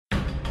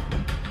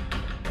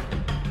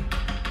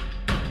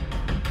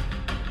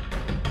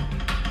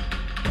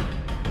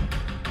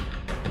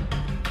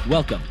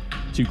Welcome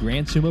to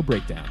Grand Sumo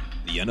Breakdown,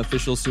 the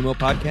unofficial sumo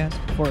podcast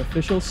for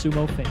official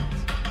sumo fans.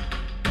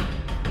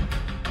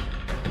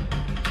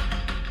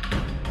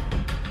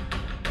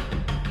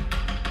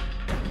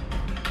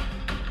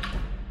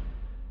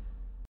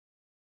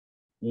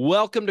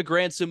 Welcome to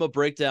Grand Sumo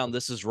Breakdown.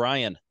 This is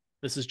Ryan.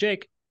 This is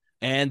Jake.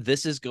 And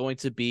this is going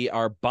to be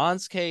our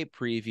Banzuke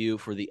preview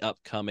for the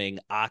upcoming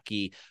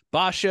AKi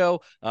Basho.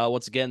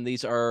 Once again,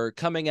 these are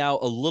coming out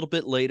a little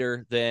bit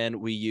later than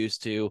we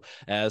used to,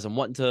 as I'm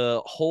wanting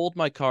to hold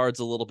my cards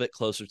a little bit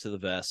closer to the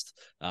vest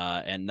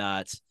and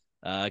not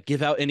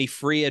give out any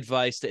free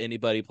advice to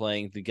anybody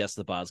playing the Guess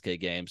the Banzuke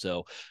game.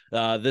 So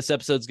this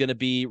episode's going to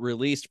be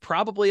released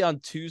probably on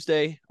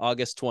Tuesday,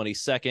 August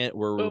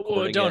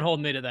 22nd. Don't hold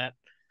me to that.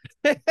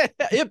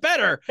 It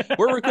better.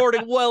 We're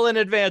recording well in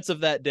advance of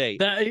that date.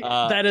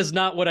 That is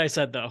not what I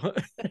said, though.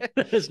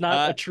 That is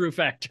not a true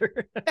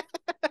factor.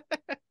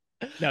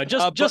 No,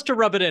 just to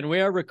rub it in,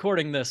 we are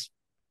recording this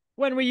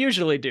when we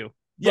usually do.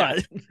 Yeah.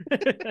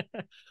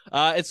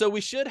 And so we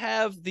should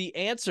have the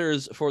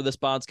answers for this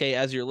Banzuke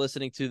as you're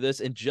listening to this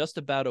in just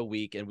about a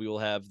week, and we will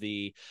have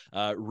the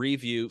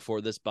review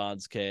for this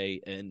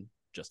Banzuke in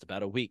just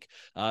about a week.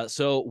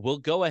 So we'll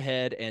go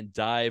ahead and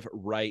dive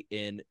right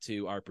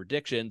into our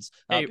predictions.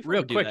 Hey,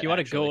 real quick, you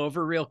want to go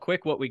over real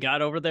quick what we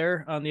got over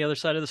there on the other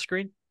side of the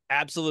screen?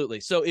 Absolutely.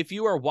 So if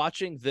you are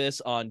watching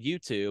this on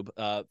YouTube,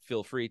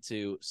 feel free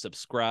to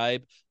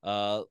subscribe,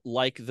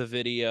 like the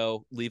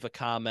video, leave a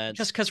comment.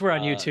 Just because we're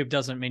on YouTube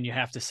doesn't mean you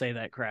have to say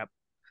that crap.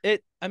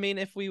 I mean,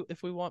 if we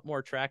want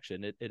more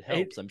traction, it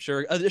helps. I'm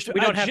sure we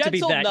don't have to be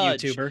that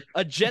nudge, YouTuber.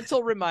 A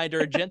gentle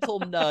reminder, a gentle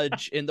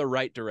nudge in the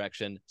right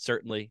direction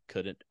certainly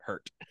couldn't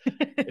hurt.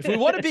 If we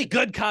want to be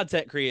good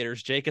content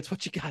creators, Jake, it's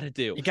what you got to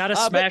do. You got to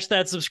smash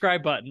that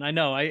subscribe button. I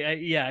know.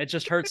 Yeah, it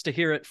just hurts to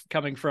hear it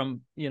coming from,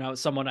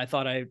 someone I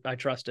thought I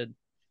trusted.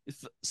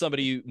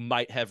 Somebody you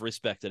might have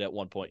respected at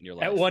one point in your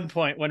life. At one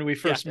point when we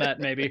first met,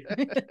 maybe.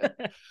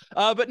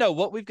 But no,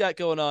 what we've got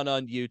going on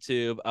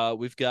YouTube,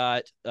 we've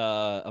got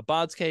a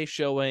Banzuke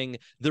showing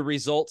the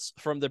results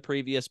from the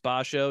previous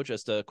Basho,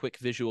 just a quick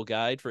visual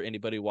guide for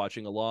anybody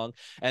watching along.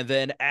 And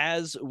then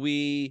as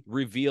we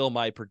reveal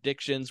my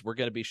predictions, we're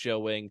going to be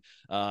showing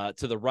to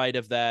the right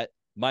of that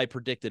my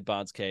predicted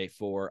Banzuke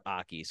for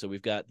AKi. So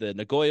we've got the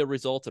Nagoya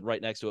result, and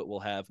right next to it, we'll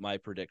have my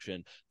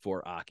prediction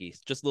for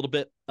AKi. Just a little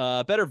bit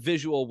better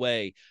visual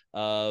way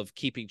of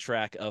keeping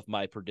track of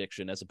my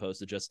prediction as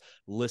opposed to just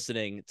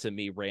listening to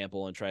me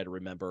ramble and try to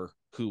remember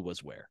who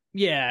was where.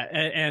 Yeah,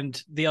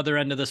 and the other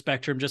end of the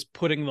spectrum, just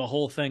putting the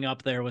whole thing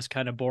up there was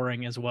kind of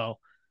boring as well.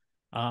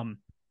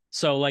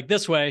 So like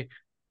this way,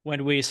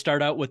 when we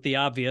start out with the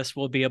obvious,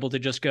 we'll be able to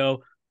just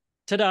go,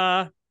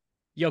 ta-da,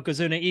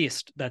 Yokozuna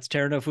East. That's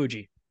Terano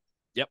Fuji.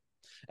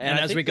 And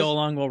as we go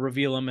along, we'll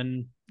reveal them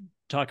and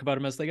talk about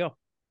them as they go.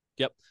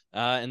 Yep.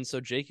 And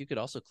so, Jake, you could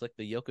also click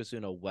the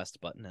Yokozuna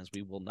West button, as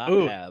we will not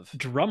have...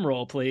 Drum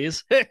roll,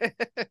 please.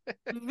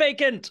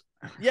 Vacant.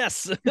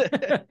 Yes.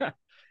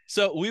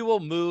 So we will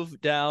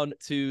move down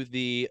to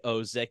the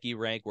Ozeki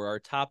rank, where our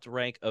top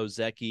rank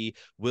Ozeki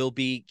will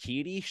be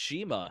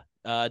Kirishima.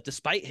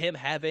 Despite him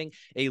having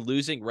a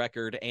losing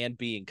record and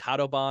being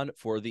Kadoban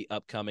for the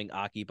upcoming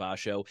AKi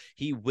Basho,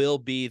 he will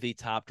be the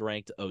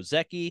top-ranked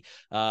Ozeki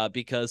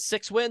because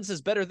 6 wins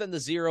is better than the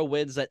 0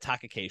 wins that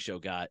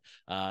Takakeisho got.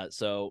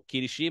 So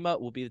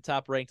Kirishima will be the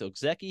top-ranked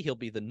Ozeki. He'll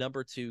be the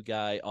number 2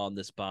 guy on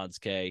this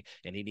Banzuke,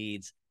 and he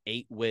needs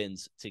 8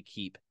 wins to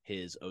keep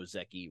his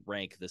Ozeki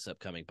rank this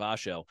upcoming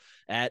Basho.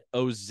 At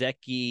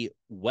Ozeki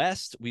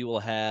West, we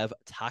will have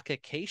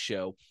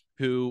Takakeisho,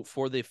 who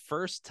for the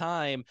first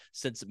time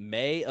since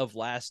May of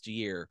last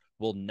year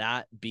will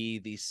not be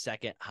the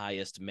second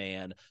highest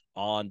man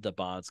on the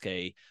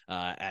Banzuke,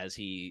 as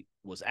he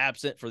was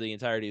absent for the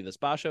entirety of this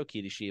Basho.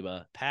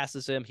 Kirishima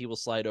passes him. He will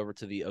slide over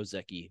to the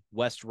Ozeki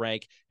West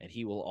rank, and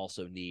he will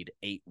also need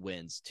 8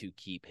 wins to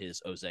keep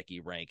his Ozeki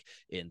rank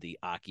in the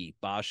AKi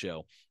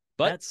Basho.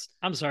 But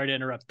I'm sorry to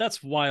interrupt.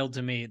 That's wild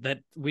to me that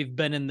we've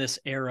been in this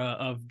era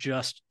of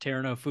just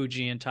Terano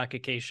Fuji and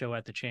Takakeisho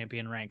at the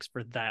champion ranks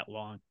for that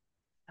long.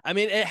 I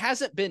mean, it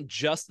hasn't been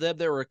just them.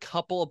 There were a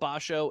couple of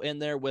Basho in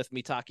there with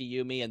Mitake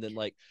Yumi, and then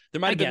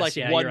there might have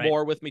been one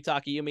more with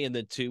Mitake Yumi, and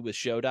then 2 with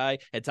Shodai,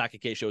 and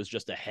Takakeisho is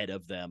just ahead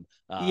of them.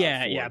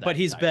 But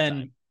he's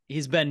been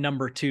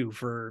number 2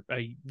 for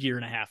a year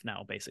and a half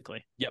now,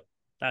 basically. Yep,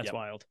 that's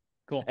wild.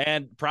 Cool.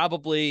 And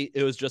probably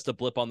it was just a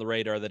blip on the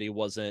radar that he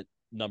wasn't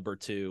number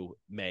 2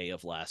 May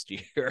of last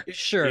year.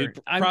 Sure.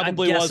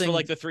 Probably was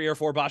for the 3 or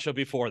 4 Basho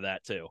before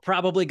that too.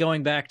 Probably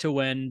going back to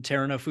when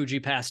Terano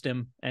Fuji passed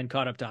him and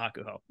caught up to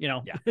Hakuho.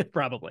 Yeah.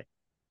 Probably.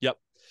 Yep.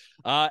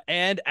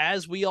 And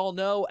as we all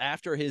know,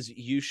 after his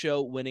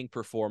Yusho winning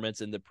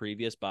performance in the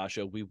previous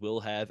Basho, we will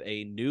have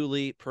a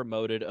newly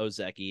promoted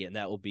Ozeki, and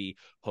that will be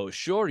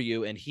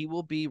Hoshoryu, and he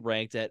will be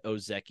ranked at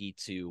Ozeki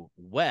 2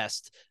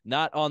 West,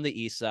 not on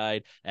the east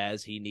side,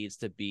 as he needs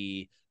to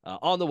be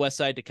on the west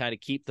side to kind of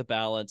keep the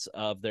balance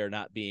of there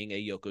not being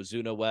a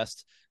Yokozuna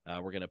West.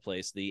 We're going to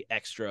place the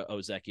extra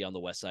Ozeki on the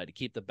west side to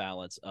keep the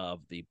balance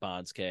of the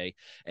Banzuke.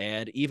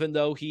 And even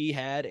though he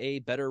had a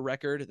better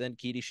record than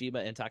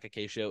Kirishima and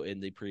Takakeisho in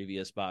the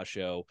previous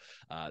Basho,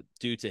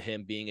 due to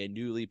him being a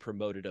newly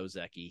promoted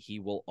Ozeki, he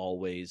will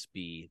always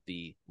be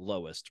the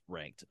lowest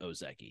ranked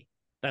Ozeki.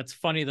 That's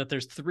funny that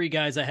there's 3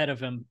 guys ahead of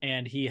him,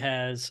 and he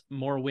has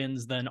more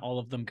wins than all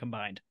of them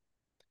combined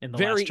in the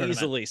Very last tournament.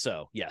 easily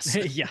so, yes.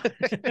 Yeah.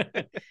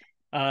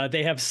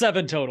 They have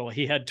 7 total.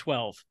 He had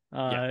 12.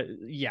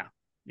 Yeah.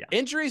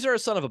 Injuries are a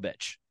son of a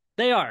bitch.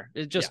 They are.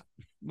 It just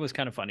was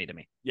kind of funny to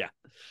me. Yeah.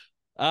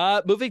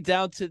 Moving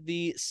down to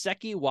the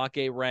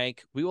Sekiwake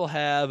rank, we will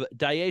have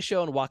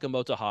Daisho and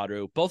Wakamoto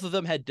Haru. Both of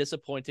them had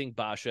disappointing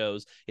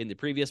bashos in the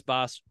previous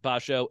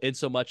basho, in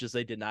so much as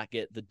they did not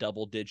get the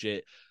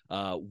double-digit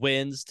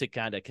wins to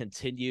kind of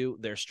continue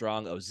their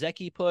strong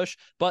Ozeki push,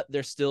 but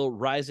they're still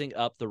rising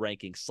up the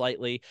ranking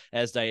slightly,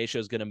 as Daisho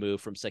is going to move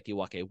from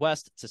Sekiwake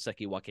West to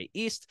Sekiwake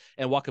East,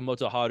 and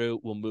Wakamoto Haru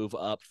will move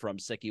up from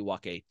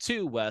Sekiwake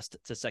 2 West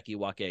to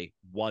Sekiwake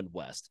 1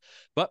 West.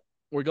 But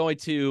we're going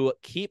to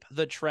keep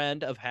the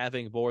trend of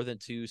having more than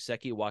 2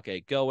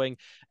 Sekiwake going,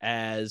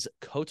 as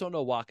Koto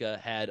no Waka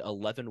had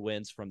 11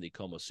 wins from the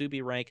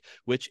Komosubi rank,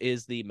 which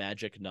is the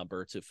magic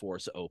number to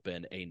force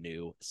open a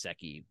new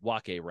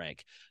Sekiwake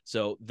rank.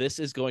 So this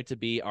is going to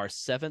be our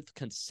 7th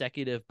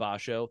consecutive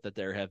basho that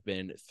there have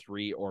been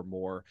 3 or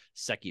more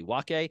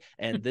Sekiwake,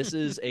 and this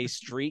is a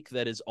streak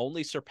that is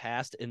only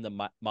surpassed in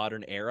the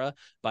modern era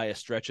by a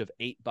stretch of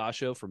 8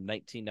 basho from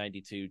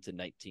 1992 to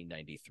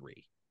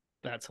 1993.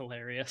 That's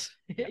hilarious.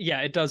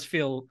 Yeah, it does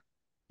feel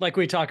like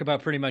we talk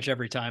about pretty much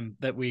every time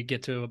that we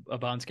get to a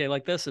Banzuke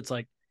like this. It's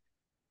like,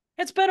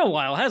 it's been a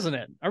while, hasn't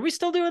it? Are we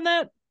still doing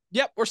that?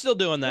 Yep, we're still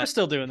doing that. We're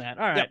still doing that.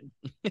 All right.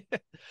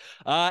 Yep.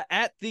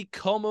 At the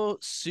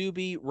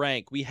Komosubi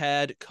rank, we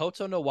had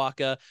Koto no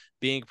Waka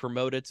being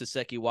promoted to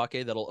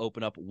Sekiwake. That'll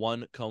open up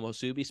 1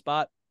 Komosubi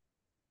spot.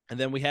 And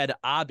then we had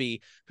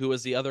Abi, who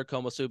was the other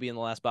Komosubi in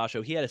the last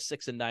basho. He had a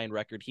 6-9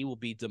 record. He will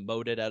be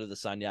demoted out of the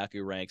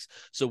Sanyaku ranks.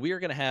 So we are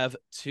going to have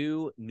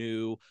 2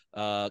 new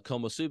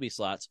Komosubi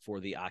slots for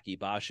the Aki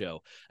basho.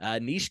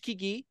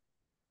 Nishikigi,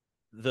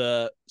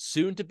 the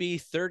soon-to-be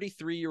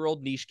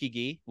 33-year-old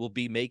Nishikigi, will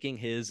be making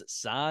his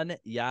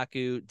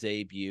Sanyaku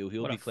debut.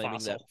 He'll be claiming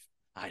fossil.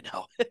 That. I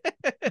know.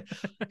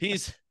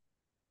 He's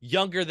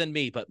younger than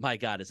me, but my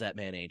God, is that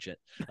man ancient.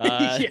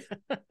 Yeah.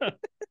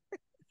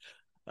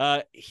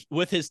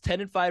 With his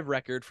 10-5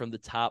 record from the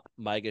top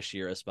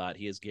Maegashira spot,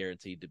 he is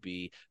guaranteed to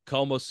be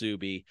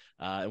Komosubi.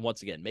 And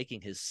once again,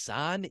 making his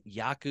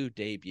Sanyaku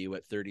debut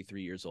at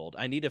 33 years old.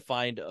 I need to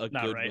find a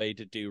good way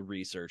to do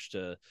research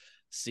to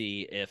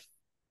see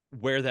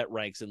where that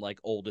ranks in like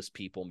oldest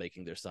people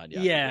making their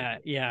Sanyaku.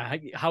 Yeah.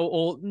 How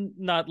old?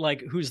 Not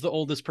like who's the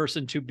oldest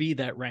person to be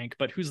that rank,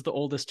 but who's the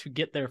oldest to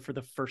get there for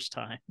the first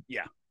time.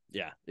 Yeah.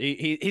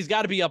 He's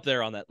got to be up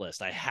there on that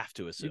list. I have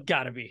to assume.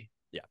 Got to be.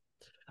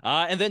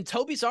 And then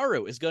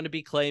Tobizaru is going to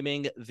be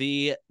claiming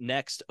the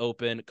next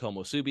open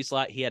Komosubi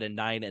slot. He had a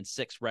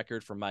 9-6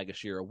 record from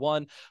Maegashira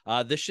 1.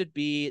 This should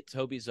be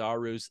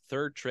Tobizaru's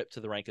 3rd trip to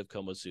the rank of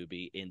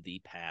Komosubi in the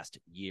past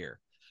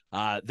year.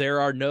 There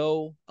are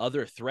no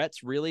other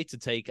threats really to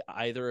take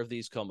either of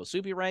these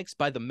Komosubi ranks.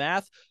 By the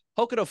math,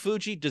 Hokuto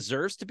Fuji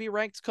deserves to be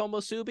ranked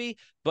Komosubi,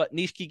 but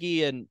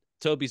Nishikigi and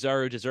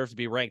Tobizaru deserve to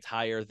be ranked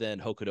higher than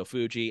Hokuto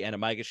Fuji, and a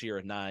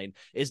Maegashira 9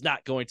 is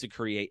not going to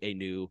create a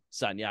new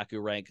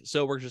Sanyaku rank.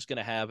 So we're just going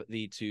to have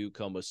the 2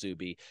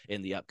 Komosubi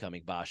in the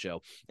upcoming basho.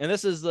 And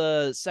this is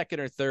the 2nd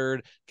or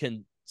 3rd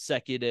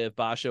consecutive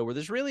basho where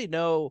there's really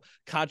no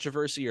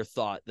controversy or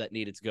thought that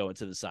needed to go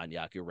into the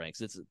Sanyaku ranks.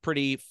 It's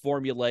pretty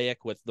formulaic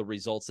with the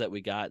results that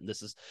we got, and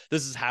this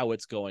is how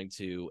it's going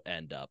to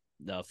end up.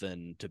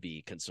 Nothing to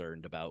be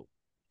concerned about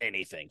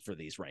anything for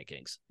these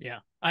rankings. Yeah.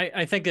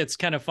 I think it's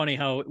kind of funny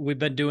how we've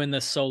been doing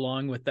this so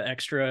long with the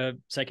extra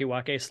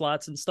Sekiwake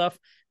slots and stuff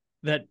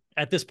that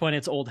at this point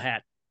it's old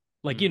hat.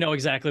 Like, you know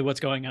exactly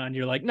what's going on.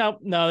 You're like, no,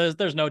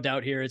 there's no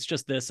doubt here. It's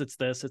just this, it's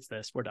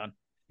this. We're done.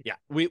 Yeah.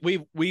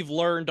 We've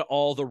learned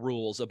all the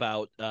rules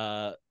about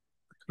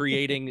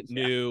creating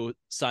new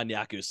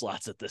Sanyaku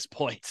slots at this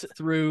point.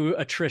 Through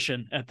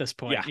attrition at this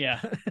point. Yeah.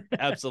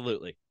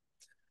 Absolutely.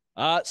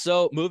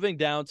 So moving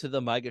down to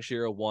the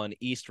Maegashira 1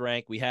 East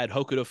rank, we had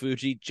Hokuto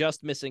Fuji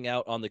just missing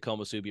out on the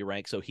Komosubi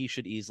rank, so he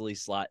should easily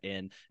slot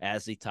in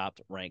as the top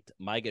ranked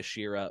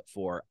Maegashira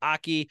for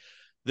Aki.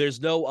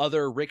 There's no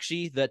other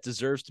Rikshi that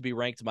deserves to be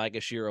ranked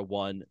Maegashira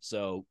 1,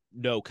 so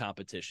no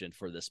competition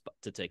for this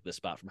to take this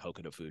spot from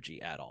Hokuto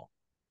Fuji at all.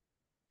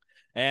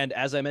 And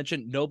as I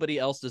mentioned, nobody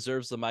else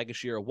deserves the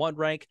Maegashira 1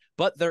 rank,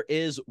 but there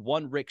is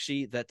one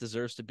Rikishi that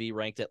deserves to be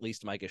ranked at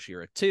least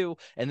Maegashira 2,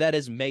 and that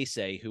is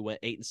Meisei, who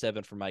went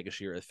 8-7 for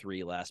Maegashira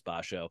 3 last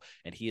Basho,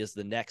 and he is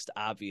the next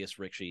obvious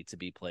Rikishi to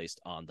be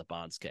placed on the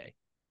Banzuke.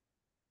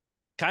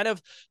 Kind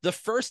of the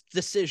first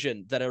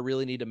decision that I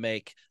really need to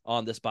make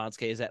on this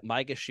Banzuke is at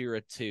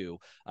Maegashira 2.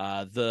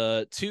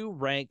 The 2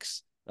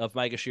 ranks of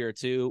Maegashira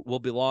 2 will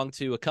belong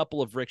to a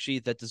couple of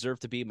Rikishi that deserve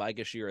to be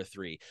Maegashira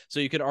 3. So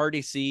you can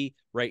already see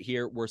right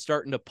here, we're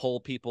starting to pull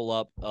people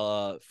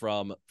up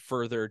from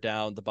further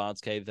down the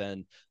Banzuke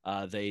than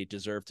they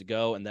deserve to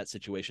go, and that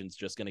situation is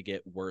just going to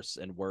get worse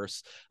and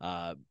worse.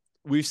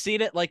 We've seen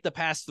it like the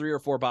past 3 or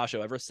 4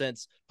 Basho, ever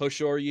since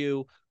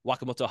Hoshoryu,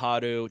 Wakamoto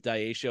Haru,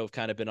 Daisho have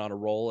kind of been on a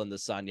roll, and the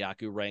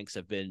Sanyaku ranks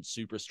have been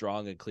super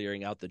strong and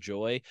clearing out the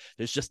Joy.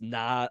 There's just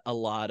not a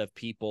lot of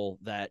people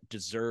that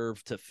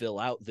deserve to fill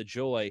out the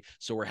Joy,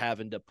 so we're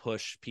having to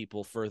push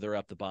people further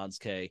up the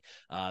Banzuke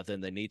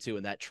than they need to,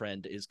 and that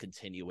trend is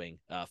continuing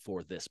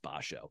for this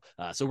Basho.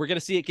 So we're going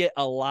to see it get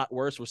a lot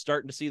worse. We're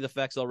starting to see the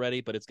effects already,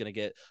 but it's going to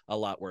get a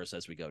lot worse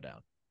as we go down.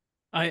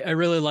 I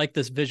really like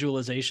this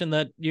visualization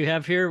that you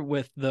have here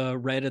with the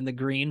red and the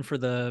green for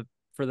the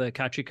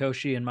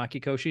Kachikoshi and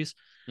Makikoshis.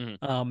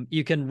 Mm-hmm.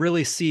 You can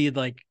really see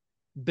like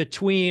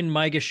between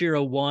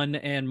Maegashira 1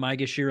 and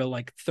Maegashira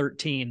like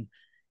 13,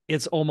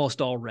 it's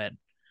almost all red.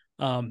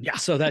 Yeah.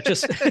 So that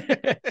just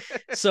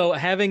so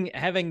having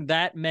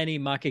that many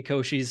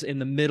Makikoshis in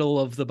the middle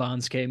of the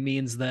Banzuke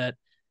means that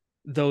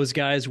those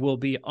guys will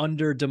be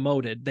under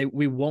demoted.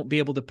 We won't be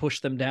able to push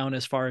them down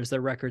as far as their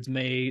records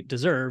may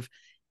deserve.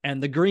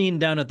 And the green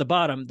down at the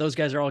bottom, those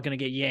guys are all going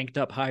to get yanked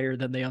up higher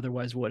than they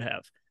otherwise would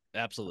have.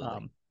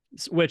 Absolutely.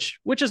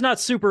 Which is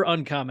not super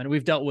uncommon.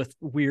 We've dealt with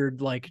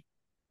weird, like,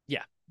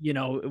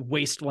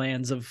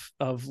 wastelands of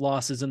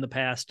losses in the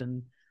past.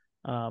 And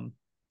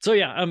so,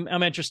 yeah,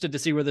 I'm interested to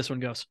see where this one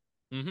goes.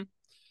 Mm-hmm.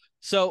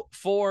 So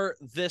for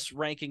this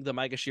ranking, the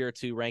Maegashira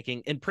 2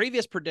 ranking, in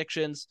previous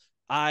predictions,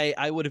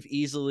 I would have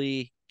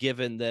easily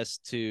given this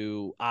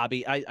to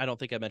Abi. I don't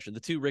think I mentioned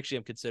the 2 Rikishi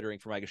I'm considering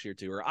for Maegashira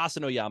 2 are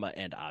Asanoyama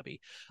and Abi.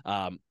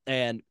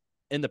 And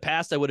in the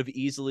past, I would have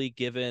easily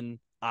given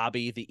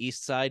Abi the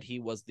east side. He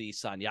was the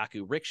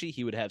Sanyaku Rikishi.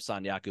 He would have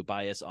Sanyaku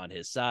bias on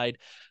his side.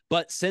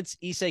 But since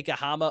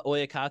Isegahama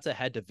Oyakata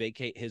had to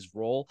vacate his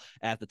role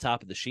at the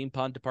top of the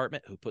Shinpan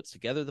department, who puts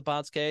together the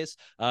Banzukes,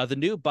 the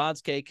new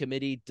Banzuke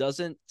committee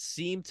doesn't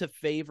seem to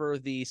favor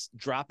the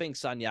dropping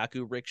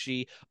Sanyaku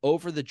Rikishi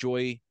over the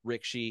Joy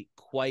Rikishi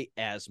quite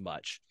as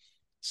much.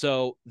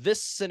 So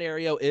this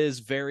scenario is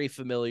very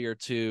familiar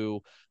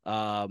to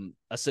a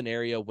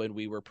scenario when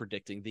we were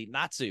predicting the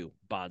Natsu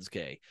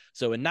Banzuke.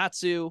 So in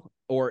Natsu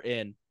or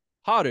in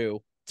Haru,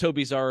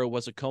 Tobizaru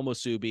was a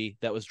Komosubi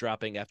that was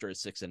dropping after a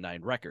 6-9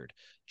 record,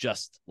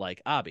 just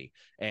like Abi.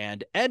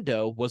 And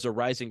Endo was a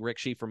rising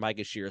Rikishi for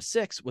Maegashira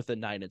 6 with a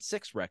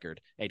 9-6 record.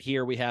 And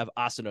here we have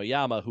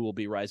Asanoyama, who will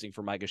be rising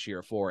for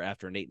Maegashira 4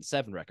 after an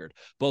 8-7 record.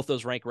 Both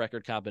those rank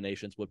record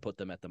combinations would put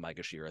them at the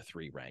Maegashira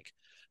 3 rank.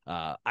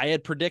 I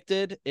had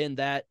predicted in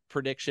that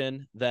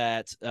prediction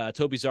that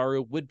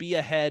Tobizaru would be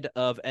ahead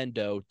of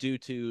Endo due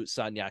to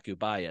Sanyaku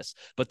bias,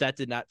 but that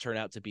did not turn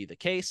out to be the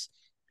case.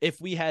 If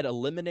we had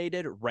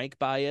eliminated rank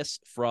bias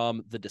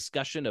from the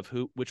discussion of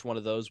which one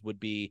of those would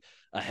be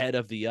ahead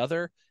of the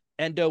other,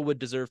 Endo would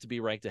deserve to be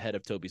ranked ahead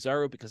of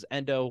Tobizaru because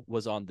Endo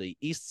was on the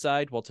east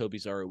side while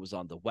Tobizaru was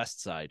on the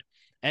west side.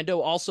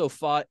 Endo also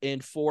fought in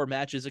 4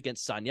 matches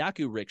against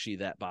Sanyaku Rikishi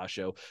that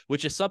Basho,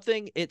 which is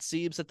something it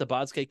seems that the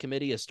Banzuke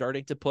committee is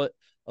starting to put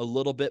a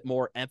little bit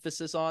more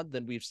emphasis on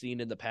than we've seen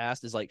in the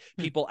past, is like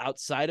people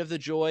outside of the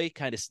Joy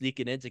kind of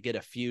sneaking in to get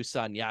a few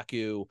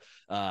Sanyaku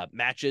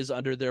matches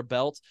under their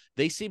belt.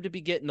 They seem to be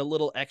getting a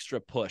little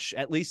extra push,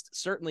 at least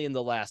certainly in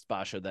the last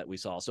Basho that we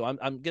saw. So I'm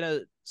going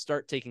to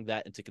start taking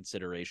that into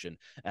consideration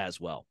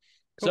as well.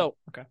 Cool. So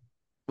okay,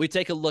 we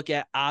take a look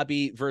at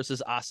Abi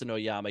versus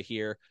Asanoyama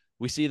here.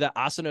 We see that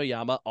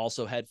Asanoyama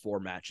also had 4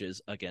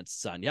 matches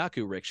against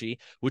Sanyaku Rikishi,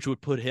 which would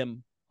put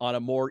him on a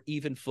more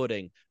even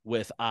footing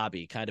with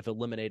Abi, kind of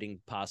eliminating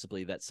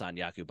possibly that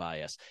Sanyaku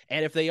bias.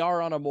 And if they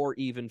are on a more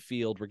even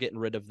field, we're getting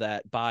rid of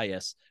that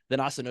bias, then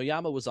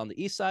Asanoyama was on the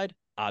east side,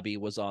 Abi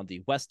was on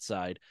the west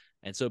side.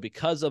 And so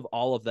because of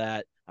all of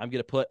that, I'm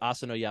going to put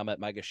Asanoyama at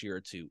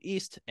Maegashira 2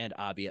 east and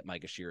Abi at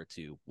Maegashira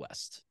 2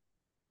 west.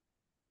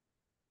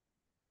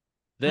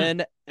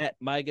 Then at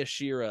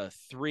Maegashira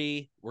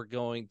 3, we're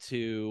going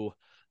to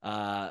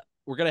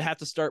have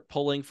to start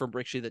pulling from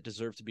Rikishi that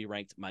deserve to be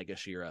ranked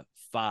Maegashira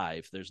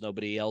 5. There's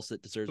nobody else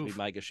that deserves to be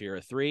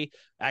Maegashira 3.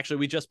 Actually,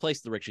 we just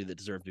placed the Rikishi that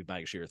deserve to be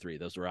Maegashira 3.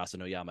 Those were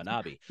Asanoyama and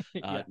Abi.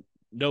 Yeah.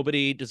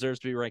 Nobody deserves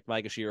to be ranked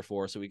Maegashira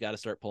 4, so we got to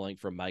start pulling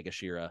from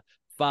Maegashira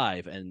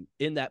 5. And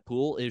in that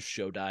pool is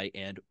Shodai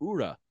and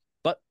Ura.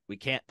 But we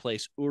can't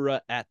place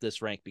Ura at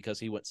this rank because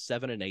he went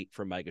 7-8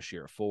 from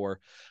Maegashira 4.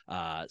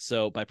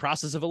 So by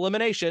process of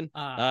elimination,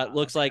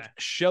 looks like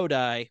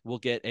Shodai will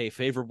get a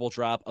favorable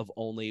drop of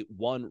only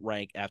 1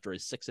 rank after a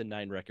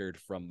 6-9 record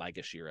from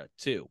Maegashira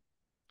 2.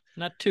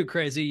 Not too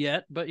crazy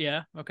yet, but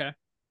yeah, okay.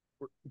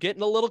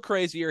 Getting a little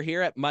crazier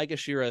here at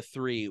Maegashira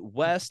 3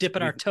 West.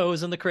 Dipping our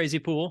toes in the crazy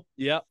pool.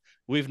 Yep.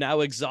 We've now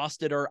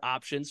exhausted our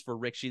options for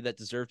Rikishi that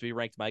deserve to be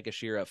ranked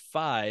Maegashira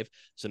 5.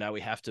 So now we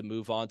have to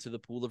move on to the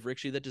pool of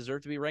Rikishi that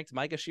deserve to be ranked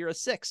Maegashira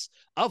 6,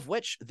 of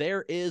which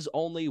there is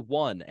only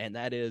one, and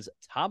that is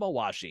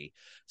Tamawashi.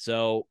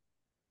 So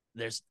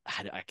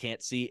I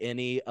can't see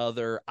any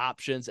other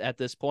options at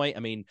this point.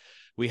 I mean,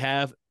 we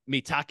have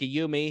Mitake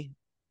Yumi,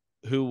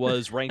 who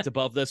was ranked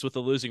above this with a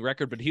losing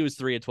record, but he was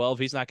 3-12.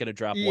 He's not going to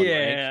drop one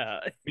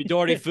rank.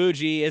 Midori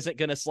Fuji isn't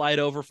going to slide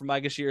over from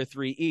Maegashira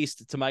 3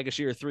 East to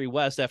Maegashira 3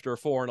 West after a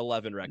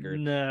 4-11 record.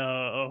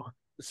 No.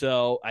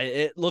 So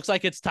it looks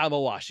like it's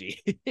Tamawashi.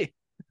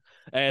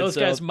 And those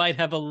guys might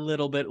have a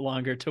little bit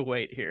longer to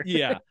wait here.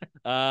 Yeah.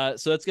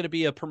 So it's going to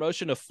be a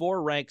promotion of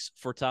 4 ranks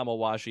for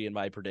Tamawashi in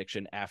my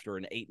prediction after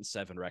an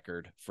 8-7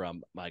 record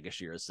from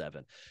Maegashira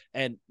 7.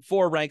 And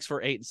 4 ranks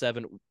for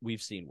 8-7,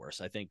 we've seen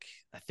worse. I think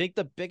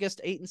the biggest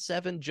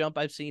 8-7 jump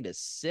I've seen is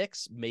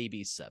 6,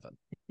 maybe 7.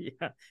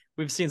 Yeah.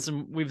 We've seen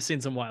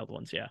some wild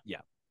ones, yeah.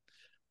 Yeah.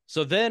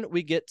 So then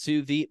we get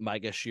to the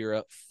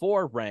Maegashira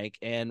 4 rank,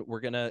 and we're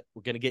gonna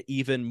get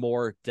even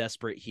more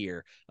desperate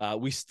here.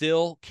 We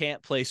still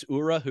can't place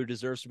Ura, who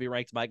deserves to be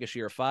ranked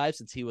Maegashira 5,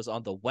 since he was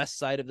on the west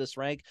side of this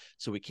rank,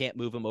 so we can't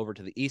move him over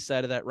to the east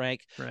side of that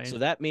rank. Right. So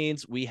that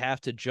means we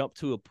have to jump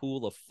to a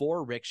pool of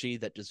 4 Rikishi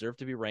that deserve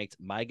to be ranked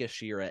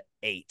Maegashira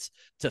 8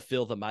 to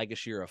fill the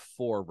Maegashira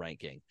 4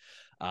 ranking.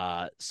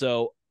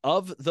 So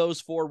of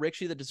those 4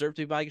 Rikishi that deserve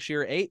to be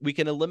Maegashira 8, we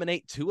can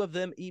eliminate 2 of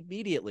them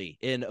immediately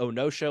in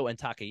Onosho and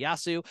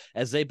Takayasu,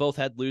 as they both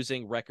had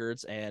losing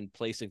records, and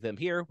placing them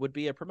here would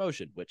be a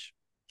promotion, which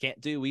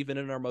can't do even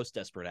in our most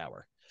desperate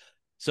hour.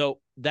 So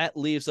that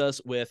leaves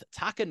us with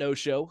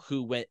Takanosho,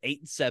 who went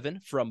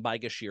 8-7 from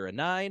Maegashira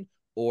 9,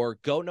 or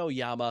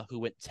Gonoyama, who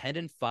went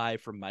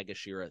 10-5 from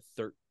Maegashira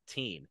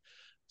 13.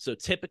 So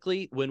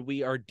typically when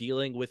we are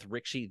dealing with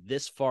Rikishi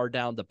this far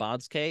down the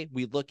Banzuke,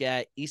 we look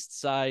at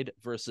east side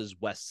versus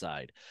west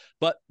side.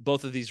 But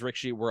both of these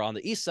Rikishi were on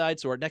the east side,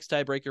 so our next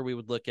tiebreaker we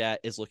would look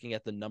at is looking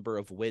at the number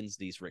of wins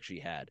these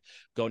Rikishi had.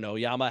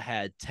 Gonoyama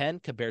had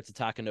 10 compared to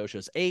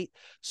Takanosho's 8,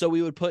 so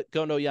we would put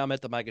Gonoyama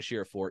at the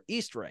Maegashira 4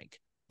 East rank.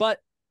 But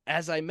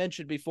as I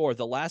mentioned before,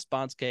 the last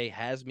Banzuke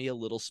has me a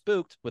little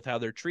spooked with how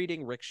they're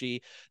treating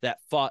Rikishi that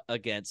fought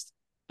against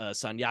a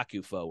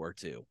Sanyaku foe or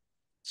 2.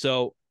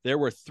 So there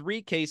were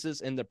 3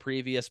 cases in the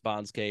previous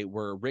Banzuke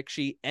where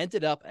Rikishi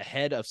ended up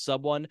ahead of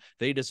someone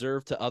they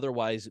deserved to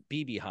otherwise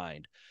be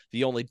behind.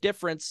 The only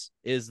difference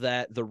is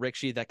that the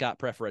Rikishi that got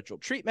preferential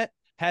treatment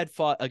had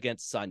fought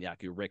against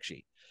Sanyaku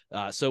Rikishi.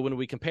 So when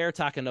we compare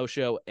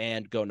Takanosho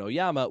and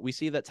Gonoyama, we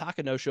see that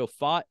Takanosho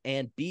fought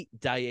and beat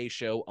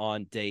Daisho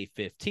on day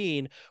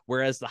 15,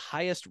 whereas the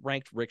highest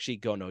ranked Rikishi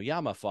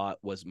Gonoyama fought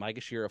was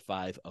Maegashira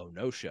 5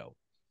 Onosho.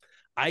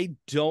 I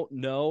don't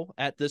know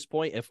at this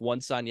point if one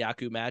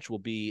Sanyaku match will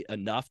be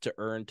enough to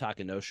earn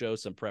Takanosho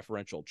some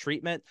preferential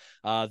treatment.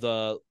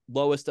 The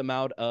lowest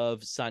amount of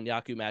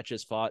Sanyaku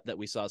matches fought that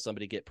we saw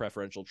somebody get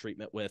preferential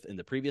treatment with in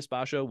the previous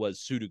Basho was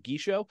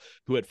Tsurugisho,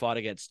 who had fought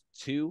against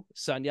 2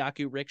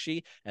 Sanyaku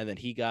Rikishi, and then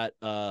he got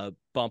a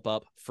bump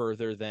up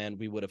further than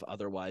we would have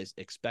otherwise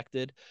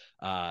expected.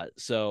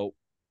 So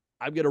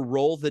I'm going to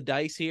roll the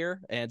dice here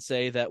and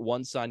say that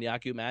one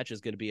Sanyaku match is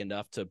going to be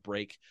enough to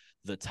break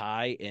the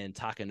tie in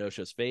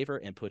Takanosho's favor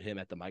and put him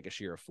at the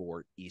Maegashira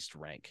 4 East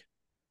rank.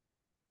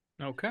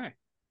 Okay.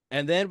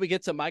 And then we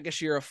get to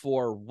Maegashira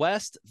 4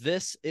 West.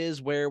 This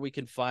is where we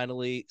can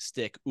finally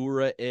stick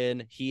Ura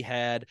in. He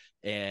had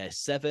a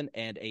 7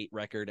 and 8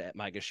 record at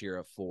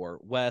Maegashira 4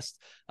 West.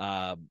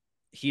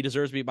 He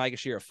deserves to be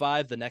Maegashira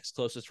 5. The next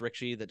closest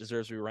Rikishi that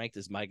deserves to be ranked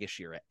is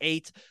Maegashira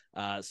 8.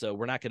 So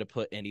we're not going to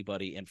put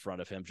anybody in front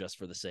of him just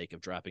for the sake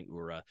of dropping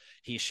Ura.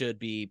 He should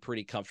be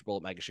pretty comfortable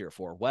at Maegashira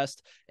 4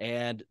 West.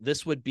 And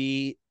this would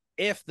be,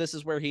 if this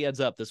is where he ends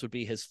up, this would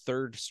be his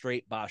 3rd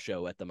straight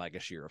Basho at the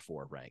Maegashira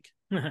 4 rank.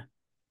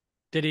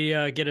 Did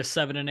he get a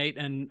 7 and 8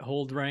 and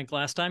hold rank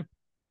last time?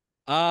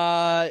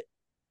 I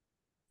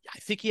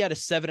think he had a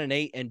 7 and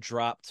 8 and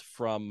dropped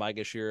from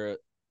Maegashira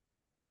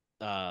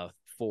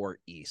 4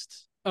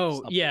 East.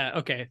 Oh, yeah.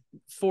 Okay.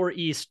 4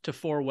 East to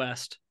 4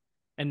 West.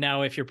 And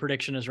now if your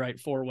prediction is right,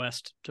 4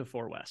 West to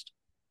 4 West.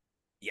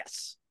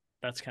 Yes.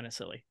 That's kind of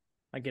silly.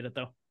 I get it,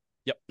 though.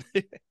 Yep.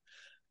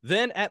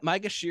 Then at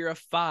Maegashira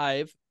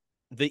 5,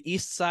 the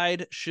east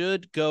side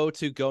should go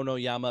to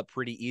Gonoyama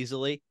pretty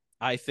easily.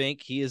 I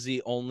think he is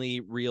the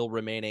only real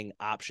remaining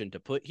option to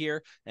put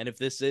here. And if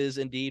this is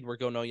indeed where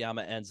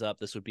Gonoyama ends up,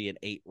 this would be an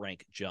 8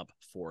 rank jump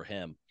for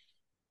him.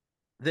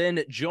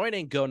 Then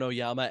joining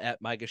Gonoyama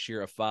at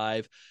Maegashira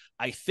 5,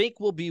 I think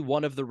will be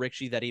one of the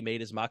Rikishi that he made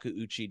his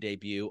Makuuchi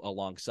debut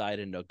alongside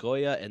in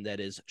Nagoya, and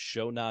that is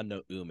Shona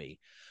no Umi.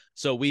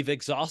 So we've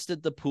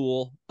exhausted the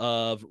pool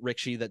of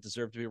Rikishi that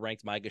deserve to be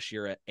ranked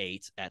Maegashira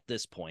 8 at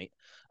this point.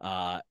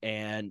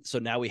 And so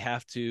now we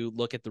have to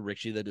look at the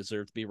Rikishi that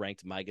deserve to be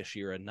ranked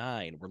Maegashira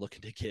 9. We're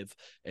looking to give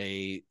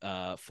a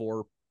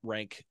 4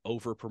 rank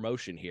over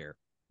promotion here.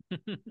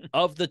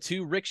 Of the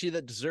 2 Rikishi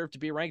that deserve to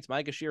be ranked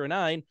Maegashira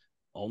 9,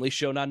 only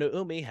Shonan no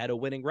Umi had a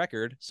winning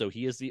record, so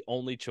he is the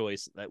only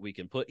choice that we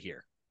can put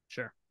here.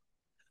 Sure.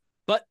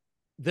 But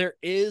there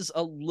is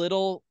a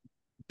little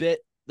bit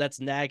that's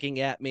nagging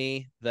at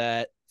me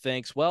that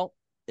thinks, well,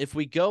 if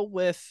we go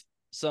with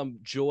some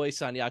Joy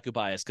Sanyaku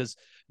bias, because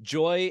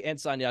Joy and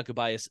Sanyaku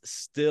bias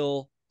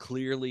still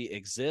clearly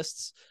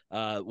exists.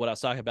 What I was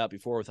talking about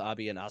before with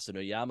Abi and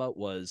Asanoyama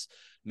was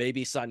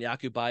maybe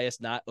Sanyaku bias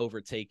not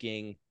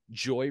overtaking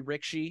Joy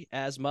Rikshi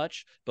as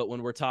much, but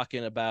when we're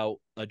talking about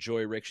a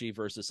Joy Rikshi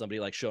versus somebody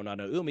like Shonan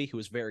no Umi, who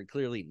is very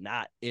clearly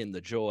not in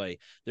the Joy,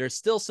 there's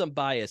still some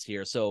bias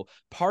here. So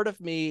part of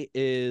me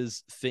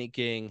is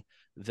thinking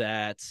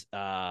that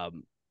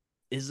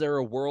is there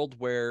a world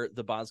where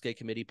the Banzuke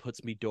committee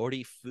puts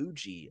Midori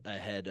Fuji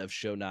ahead of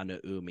Shonan no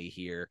Umi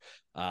here?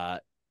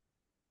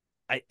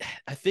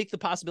 I think the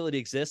possibility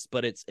exists,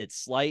 but it's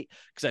slight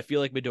because I feel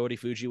like Midori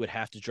Fuji would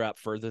have to drop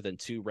further than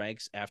 2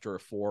 ranks after a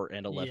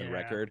 4-11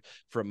 record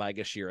from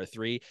Maegashira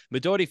 3.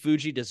 Midori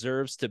Fuji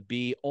deserves to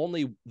be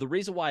only the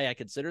reason why I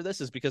consider this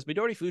is because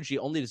Midori Fuji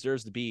only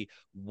deserves to be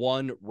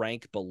 1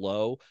 rank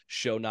below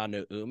Shonan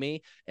no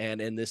Umi.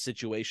 And in this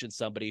situation,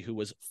 somebody who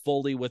was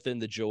fully within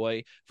the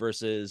Joy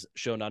versus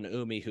Shonan no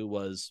Umi, who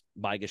was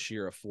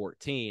Maegashira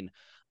 14.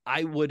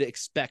 I would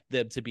expect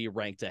them to be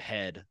ranked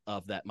ahead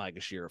of that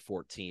Maegashira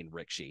 14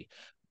 Rikshi.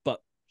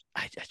 But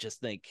I just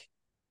think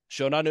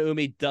Shonan no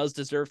Umi does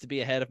deserve to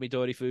be ahead of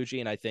Midori Fuji,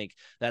 and I think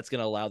that's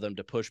going to allow them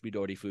to push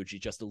Midori Fuji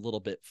just a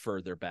little bit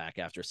further back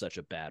after such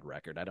a bad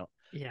record. I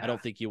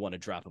don't think you want to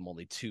drop him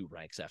only 2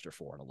 ranks after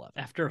 4-11.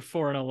 After a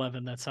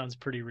 4-11, that sounds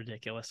pretty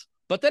ridiculous.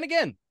 But then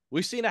again,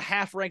 we've seen a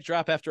half rank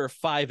drop after a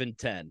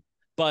 5-10.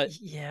 But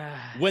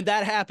when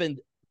that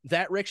happened,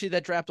 that Rikshi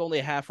that dropped only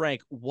a half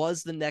rank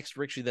was the next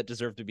Rikshi that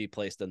deserved to be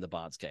placed in the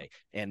Banzuke.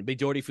 And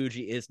Midori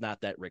Fuji is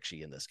not that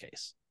Rikshi in this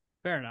case.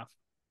 Fair enough.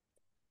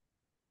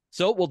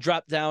 So we'll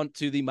drop down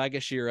to the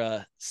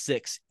Maegashira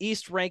 6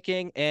 East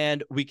ranking,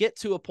 and we get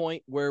to a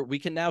point where we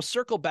can now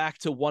circle back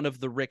to one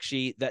of the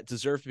Rikshi that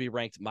deserved to be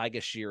ranked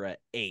Maegashira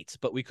 8,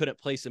 but we couldn't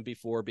place them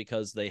before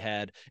because they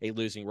had a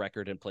losing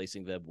record, and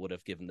placing them would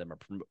have given them a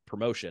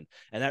promotion.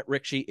 And that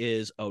Rikshi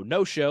is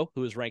Onosho,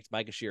 who is ranked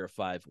Maegashira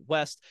 5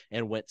 West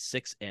and went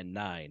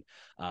 6-9.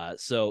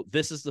 So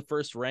this is the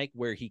first rank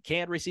where he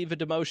can receive a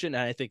demotion, and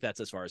I think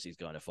that's as far as he's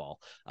going to fall.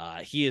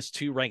 He is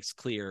 2 ranks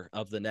clear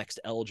of the next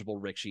eligible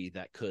Rikshi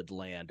that could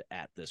land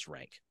at this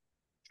rank.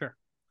 Sure.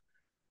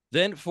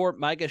 Then for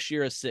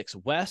Maegashira 6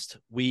 West,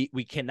 we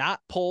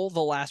cannot pull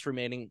the last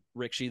remaining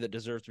Rikshi that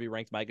deserves to be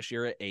ranked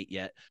Maegashira 8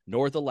 yet,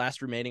 nor the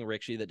last remaining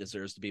Rikshi that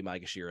deserves to be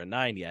Maegashira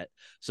 9 yet.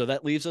 So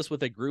that leaves us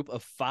with a group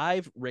of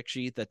 5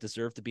 Rikshi that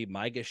deserve to be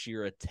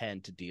Maegashira 10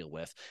 to deal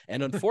with.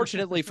 And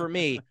unfortunately for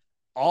me,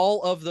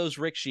 all of those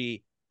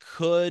Rikshi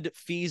could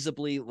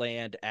feasibly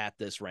land at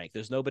this rank.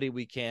 There's nobody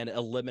we can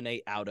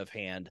eliminate out of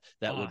hand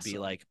that would be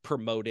like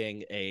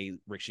promoting a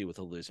Rikshi with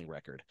a losing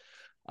record.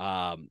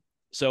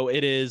 So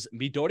it is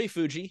Midori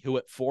Fuji, who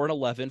went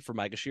 4-11 for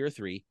Maegashira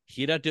 3,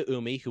 Hira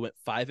Umi, who went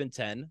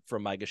 5-10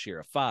 from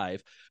Maegashira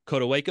 5,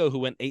 Kotoeko, who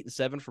went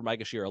 8-7 for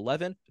Maegashira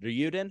 11,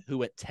 Ryuden, who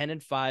went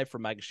 10-5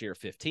 from Maegashira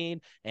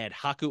 15, and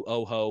Haku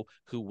Oho,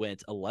 who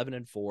went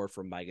 11-4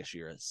 from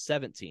Maegashira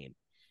 17.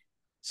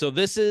 So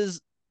this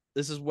is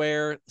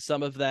where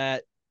some of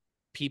that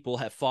people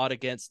have fought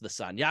against the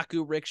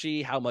Sanyaku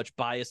Rikshi. How much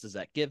bias does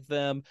that give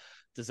them?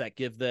 Does that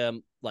give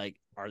them, like,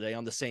 are they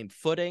on the same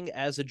footing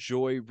as a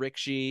Joy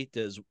Rikshi?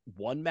 Does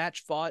one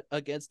match fought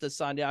against a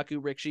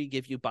Sanyaku Rikshi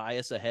give you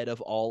bias ahead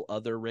of all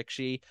other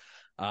Rikshi?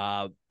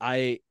 I'm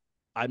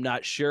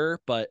not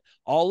sure, but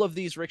all of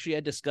these Rikshi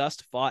I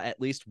discussed fought at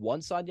least one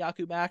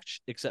Sanyaku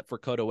match, except for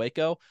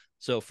Kotoeko.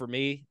 So for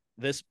me,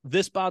 this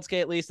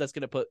Banzuke, at least, that's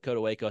going to put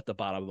Kotoeko at the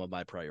bottom of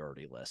my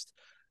priority list.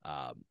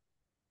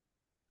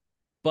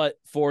 But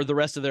for the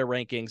rest of their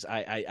rankings,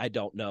 I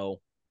don't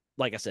know.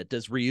 Like I said,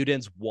 does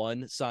Ryuden's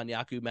one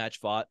Sanyaku match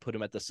fought put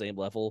him at the same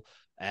level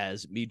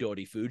as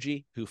Midori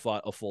Fuji, who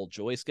fought a full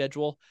Joy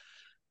schedule?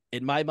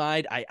 In my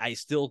mind, I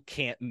still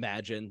can't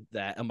imagine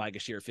that a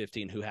Maegashira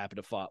 15 who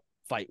happened to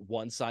fight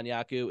one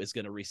Sanyaku is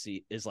going to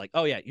is like,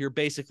 oh yeah, you're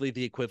basically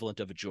the equivalent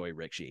of a Joy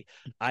Rikshi.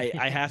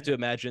 I have to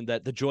imagine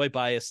that the Joy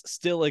bias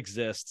still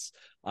exists.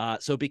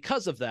 So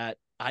because of that,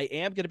 I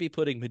am going to be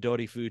putting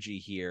Midori Fuji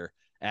here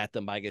at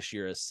the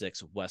Maegashira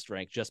 6 West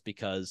rank, just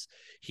because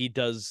he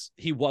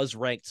was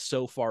ranked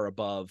so far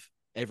above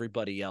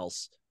everybody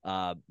else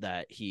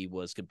that he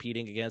was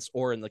competing against,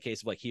 or in the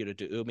case of like Hira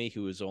Umi,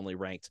 who was only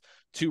ranked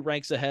 2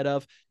 ranks ahead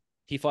of,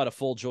 he fought a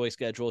full Joy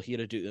schedule.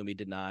 Hira Umi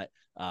did not.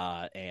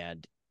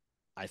 And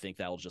I think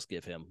that will just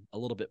give him a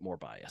little bit more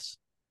bias.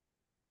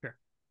 Sure.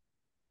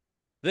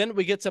 Then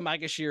we get to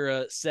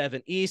Maegashira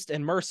 7 East,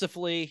 and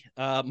mercifully,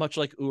 much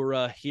like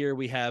Ura, here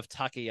we have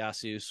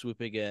Takayasu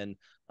swooping in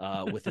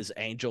with his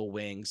angel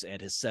wings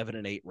and his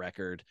 7-8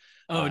 record.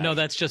 Oh, no,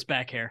 that's just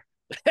back hair.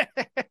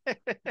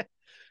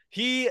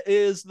 He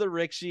is the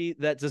Rikishi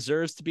that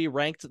deserves to be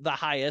ranked the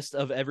highest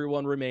of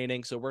everyone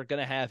remaining. So we're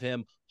going to have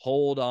him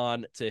hold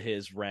on to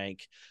his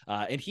rank.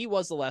 And he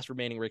was the last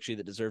remaining Rikishi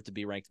that deserved to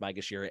be ranked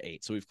Maegashira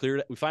 8. So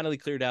we finally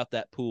cleared out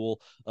that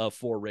pool of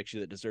 4 Rikishi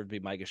that deserved to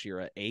be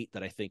Maegashira 8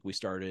 that I think we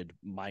started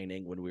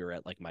mining when we were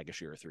at like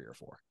Maegashira 3 or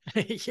 4.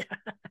 Yeah.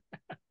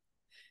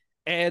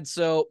 And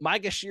so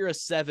Maegashira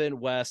 7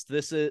 West,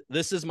 this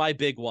is my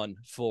big one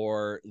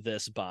for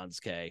this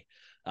Banzuke.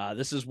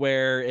 This is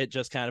where it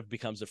just kind of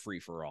becomes a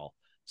free-for-all.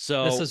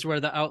 So this is where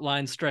the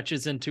outline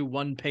stretches into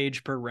 1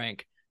 page per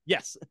rank.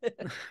 Yes.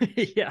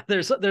 Yeah,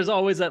 there's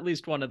always at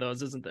least one of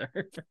those, isn't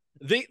there?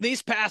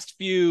 These past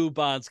few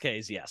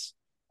Banzukes, yes.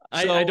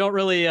 I don't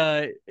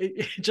really,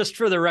 just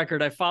for the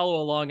record, I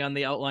follow along on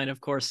the outline,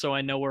 of course, so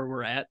I know where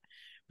we're at.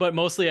 But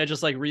mostly I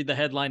just like read the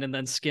headline and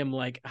then skim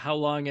like, how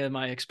long am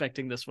I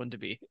expecting this one to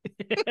be?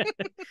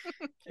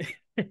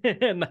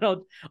 And then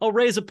I'll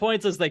raise the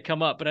points as they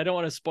come up, but I don't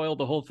want to spoil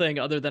the whole thing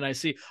other than I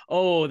see,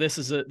 oh, this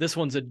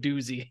one's a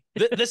doozy.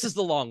 This is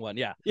the long one,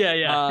 yeah.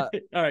 Yeah. All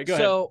right, go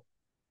ahead. So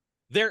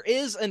there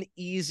is an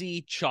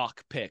easy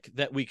chalk pick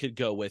that we could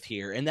go with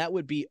here, and that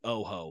would be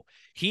Oho.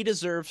 He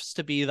deserves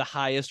to be the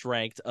highest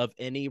ranked of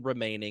any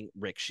remaining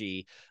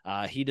Rikishi.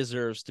 He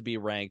deserves to be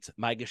ranked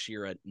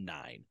Maegashira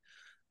 9.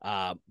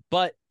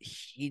 But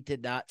he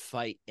did not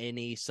fight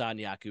any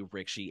Sanyaku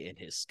Rikishi in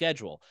his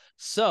schedule.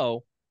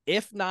 So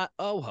if not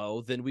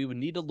Oho, then we would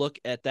need to look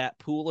at that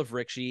pool of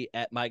Rikishi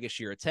at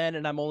Maegashira 10,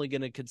 and I'm only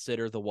going to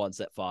consider the ones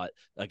that fought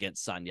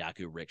against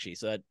Sanyaku Rikishi.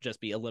 So that'd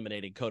just be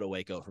eliminating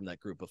Kotoeko from that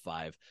group of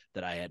 5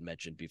 that I had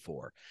mentioned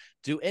before.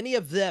 Do any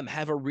of them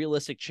have a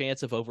realistic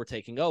chance of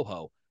overtaking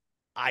Oho?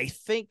 I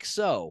think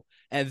so.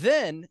 And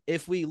then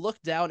if we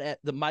look down at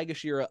the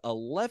Maegashira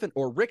 11,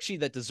 or Rikishi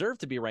that deserve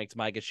to be ranked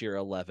Maegashira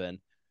 11,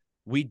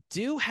 we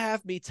do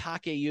have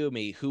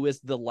Takeyumi, who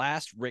is the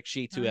last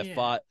Rikishi to have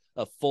fought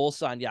a full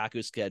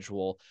Sanyaku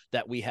schedule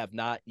that we have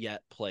not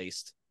yet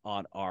placed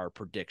on our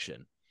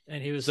prediction.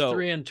 And he was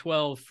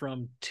 3-12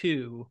 from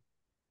 2.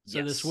 So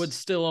yes. This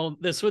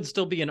would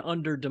still be an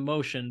under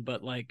demotion,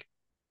 but like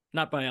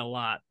not by a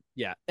lot.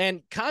 Yeah.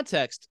 And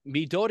context,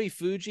 Midori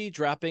Fuji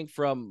dropping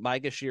from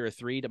Maegashira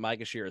 3 to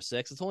Maegashira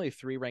 6. It's only a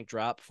 3 rank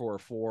drop for a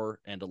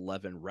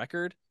 4-11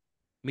 record.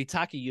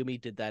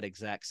 Takeyumi did that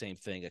exact same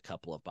thing a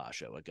couple of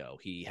Basho ago.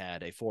 He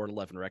had a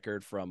 4-11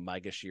 record from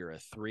Maegashira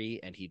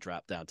 3, and he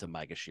dropped down to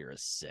Maegashira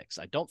 6.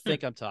 I don't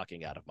think I'm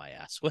talking out of my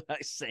ass when I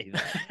say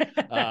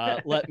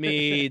that. Let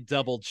me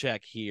double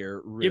check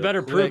here. You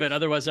better prove it,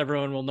 otherwise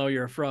everyone will know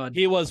you're a fraud.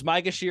 He was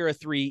Maegashira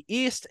 3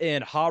 East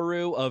in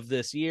Haru of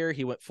this year.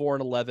 He went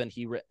 4-11.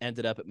 He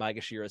ended up at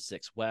Maegashira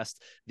 6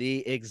 West.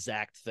 The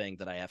exact thing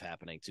that I have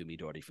happening to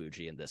Midori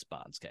Fuji in this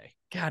Banzuke.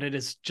 God, it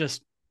is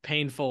just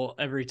painful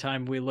every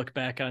time we look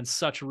back on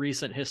such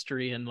recent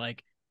history, and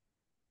like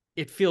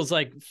it feels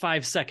like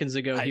 5 seconds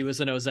ago he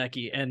was an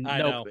Ozeki, and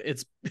nope,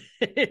 it's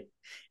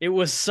it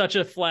was such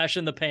a flash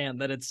in the pan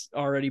that it's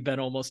already been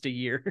almost a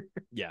year.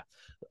 Yeah.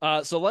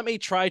 So let me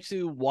try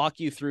to walk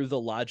you through the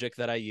logic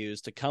that I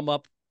use to come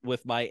up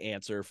with my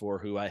answer for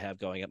who I have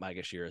going at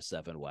Maegashira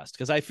 7 West,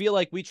 because I feel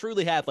like we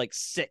truly have like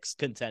 6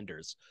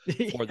 contenders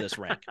for this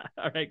rank.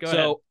 All right, go ahead.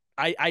 So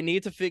I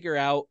need to figure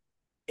out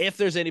if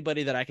there's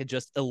anybody that I could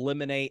just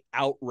eliminate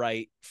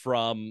outright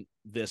from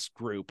this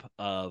group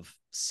of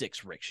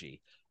 6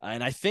 Rikishi.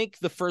 And I think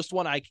the first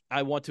one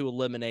I want to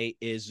eliminate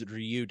is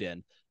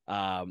Ryuden,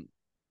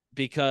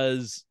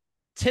 because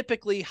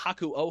typically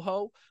Haku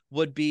Oho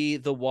would be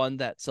the one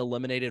that's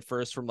eliminated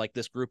first from like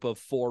this group of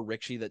 4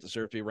 Rikishi that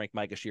deserve to be ranked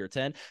Maegashira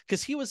 10,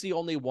 because he was the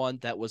only one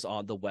that was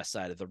on the west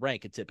side of the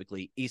rank, and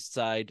typically east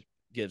side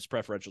gives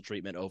preferential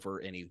treatment over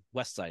any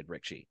west side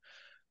Rikishi.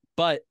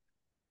 But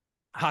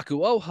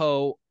Haku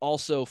Oho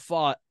also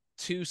fought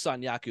 2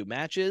 Sanyaku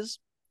matches,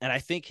 and I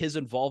think his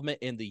involvement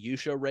in the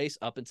Yusho race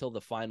up until the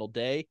final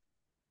day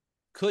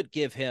could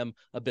give him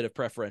a bit of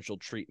preferential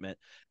treatment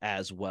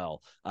as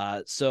well.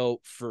 So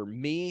for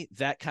me,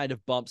 that kind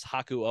of bumps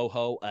Haku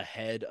Oho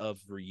ahead of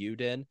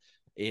Ryuden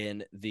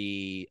in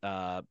the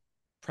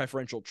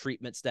preferential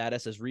treatment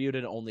status, as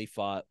Ryuden only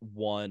fought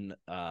 1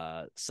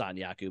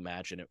 Sanyaku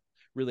match, and it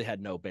really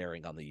had no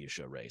bearing on the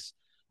Yusho race.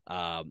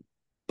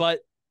 But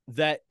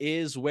that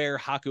is where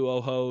Haku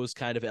Oho's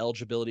kind of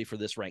eligibility for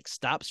this rank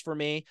stops for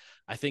me.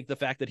 I think the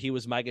fact that he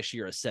was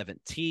Maegashira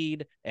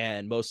 17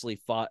 and mostly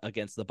fought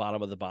against the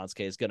bottom of the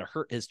Banzuke is going to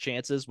hurt his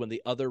chances when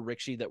the other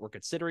Rikishi that we're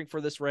considering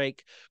for this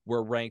rank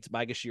were ranked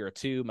Maegashira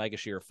 2,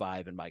 Maegashira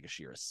 5, and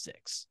Maegashira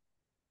 6.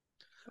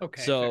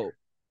 Okay. So fair.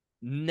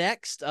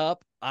 Next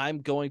up,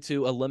 I'm going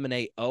to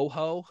eliminate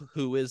Oho,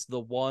 who is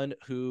the one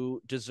who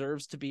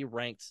deserves to be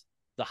ranked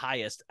the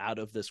highest out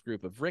of this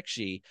group of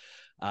Rikishi.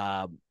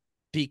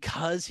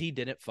 Because he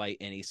didn't fight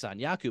any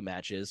Sanyaku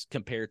matches,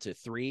 compared to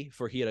 3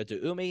 for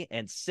Hiradoumi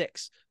and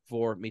 6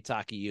 for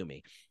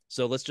Takeyumi.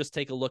 So let's just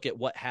take a look at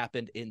what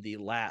happened in the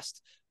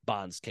last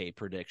Banzuke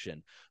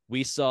prediction.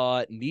 We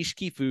saw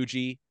Nishiki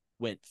Fuji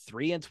went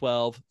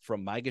 3-12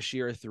 from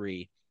Maegashira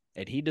 3,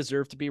 and he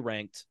deserved to be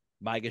ranked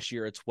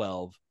Maegashira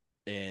 12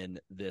 in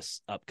this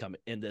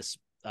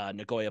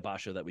Nagoya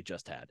Basho that we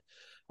just had.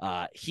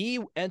 He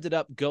ended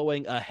up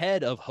going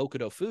ahead of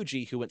Hokuto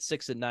Fuji, who went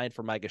 6-9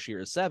 for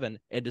Maegashira 7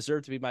 and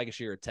deserved to be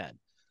Maegashira 10.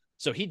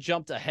 So he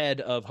jumped ahead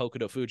of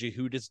Hokuto Fuji,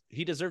 who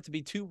he deserved to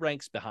be 2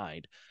 ranks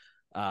behind.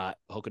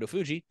 Hokuto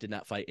Fuji did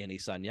not fight any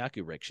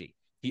Sanyaku Rikishi.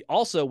 He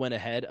also went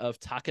ahead of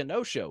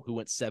Takanosho, who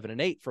went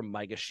 7-8 from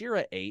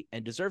Maegashira 8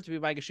 and deserved to be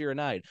Maegashira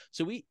 9.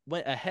 So we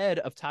went ahead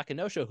of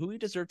Takanosho, who he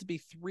deserved to be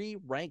 3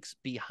 ranks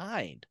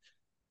behind.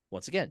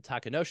 Once again,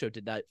 Takanosho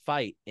did not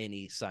fight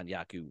any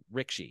Sanyaku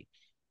Rikishi.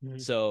 Mm-hmm.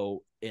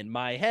 So in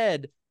my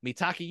head,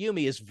 Mitake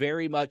Yumi is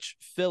very much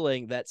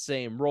filling that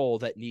same role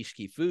that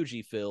Nishiki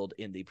Fuji filled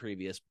in the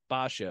previous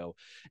Basho.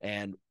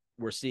 And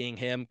we're seeing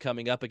him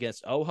coming up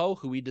against Oho,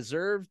 who he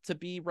deserved to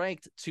be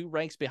ranked 2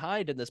 ranks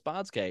behind in this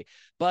Banzuke.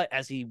 But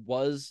as he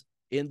was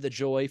in the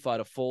Joy, fought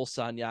a full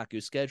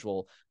Sanyaku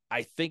schedule,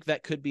 I think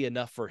that could be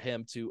enough for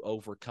him to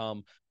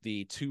overcome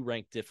the 2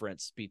 rank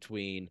difference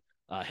between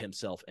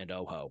himself and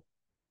Oho.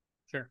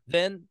 Sure.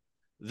 Then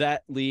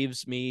that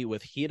leaves me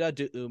with Hira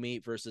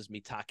Duumi versus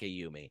Mitake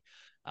Yumi.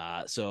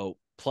 So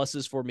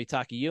pluses for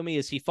Mitake Yumi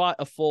is he fought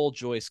a full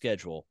Joy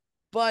schedule,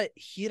 but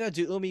Hira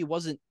Duumi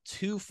wasn't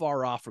too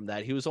far off from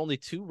that. He was only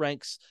 3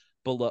 ranks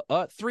below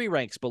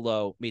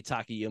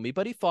Mitake Yumi,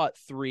 but he fought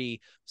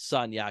 3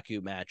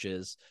 Sanyaku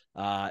matches,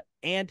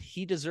 and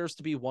he deserves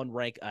to be 1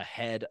 rank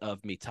ahead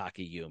of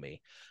Mitake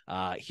Yumi.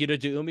 Hira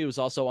Duumi was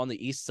also on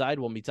the east side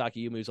while Mitake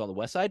Yumi was on the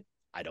west side.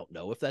 I don't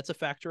know if that's a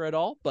factor at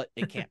all, but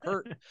it can't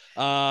hurt.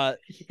 Okay,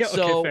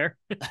 fair.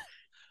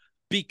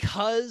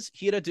 Because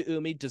Hira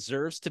Duumi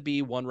deserves to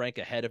be 1 rank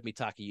ahead of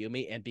Mitake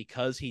Yumi, and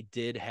because he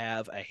did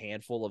have a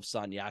handful of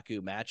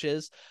Sanyaku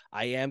matches,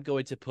 I am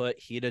going to put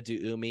Hira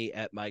Duumi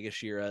at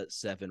Maegashira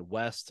 7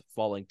 West,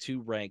 falling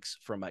 2 ranks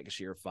from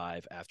Maegashira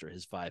 5 after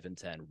his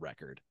 5-10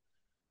 record.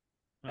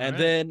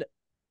 Then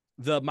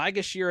the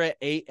Maegashira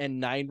 8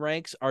 and 9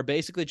 ranks are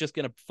basically just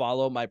going to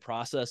follow my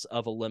process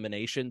of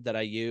elimination that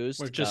I used.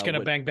 We're just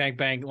going to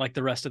bang like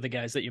the rest of the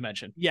guys that you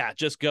mentioned. Yeah,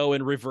 just go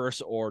in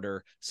reverse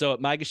order. So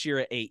at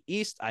Maegashira 8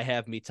 East, I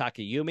have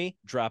Mitake Yumi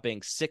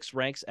dropping 6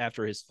 ranks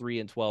after his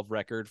 3-12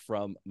 record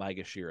from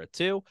Maegashira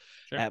 2.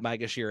 Sure. At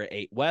Maegashira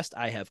 8 West,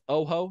 I have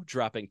Oho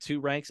dropping 2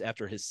 ranks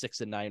after his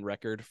 6-9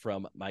 record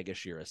from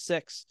Maegashira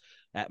 6.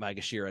 At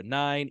Maegashira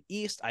 9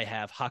 East, I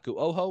have Haku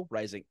Oho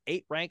rising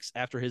 8 ranks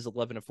after his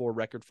 11-4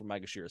 record from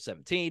Maegashira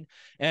 17.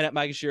 And at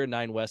Maegashira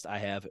 9 West, I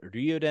have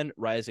Ryuden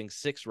rising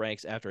 6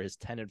 ranks after his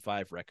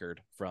 10-5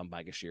 record from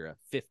Maegashira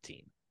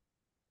 15.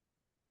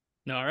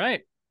 All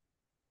right.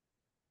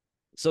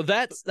 So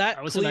that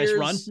was clears, a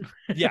nice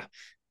run. Yeah.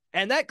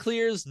 And that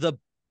clears the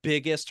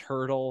biggest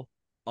hurdle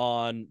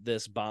on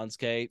this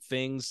Banzuke.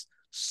 Things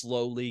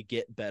slowly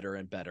get better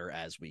and better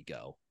as we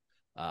go.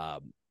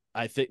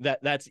 I think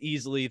that's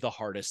easily the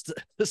hardest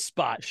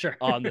spot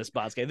on this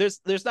Banzuke.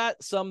 There's not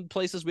some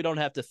places we don't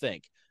have to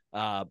think,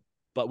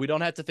 but we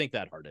don't have to think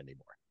that hard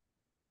anymore.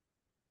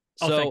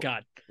 Oh, so, thank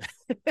God.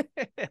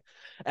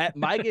 At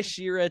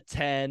Maegashira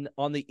 10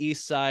 on the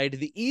east side,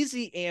 the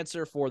easy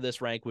answer for this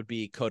rank would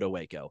be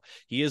Kotoeko.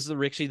 He is the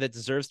Rikishi that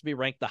deserves to be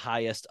ranked the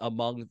highest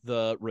among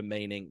the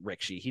remaining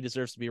Rikishi. He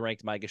deserves to be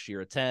ranked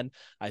Maegashira 10.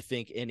 I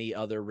think any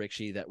other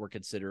Rikishi that we're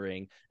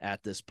considering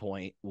at this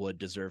point would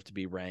deserve to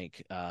be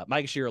ranked.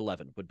 Maegashira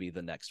 11 would be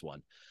the next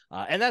one.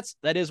 And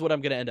that is what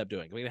I'm going to end up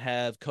doing. I'm going to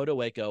have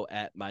Kotoeko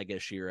at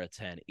Maegashira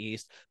 10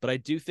 East, but I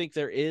do think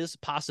there is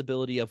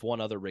possibility of one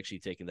other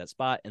Rikishi taking that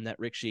spot, and that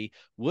Rikishi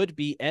would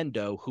be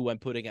Endo, who I'm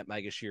putting at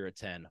Maegashira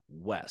 10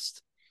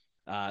 West.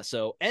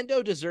 So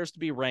Endo deserves to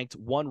be ranked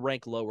 1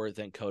 rank lower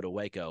than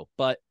Kotoeko,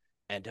 but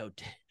Endo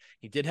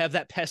did have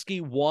that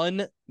pesky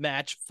 1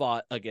 match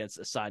fought against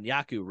a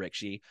Sanyaku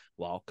Rikishi,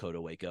 while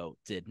Kotoeko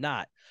did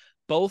not.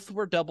 Both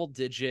were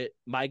double-digit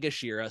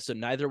Maegashira, so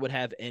neither would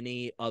have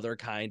any other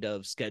kind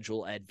of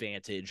schedule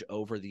advantage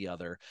over the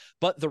other.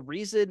 But the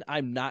reason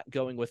I'm not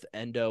going with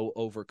Endo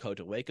over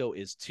Kotoeko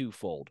is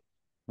twofold.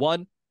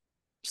 One,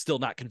 still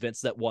not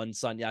convinced that 1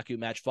 Sanyaku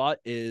match fought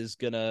is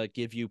going to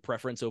give you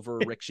preference over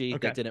a Rikishi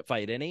that didn't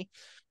fight any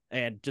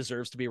and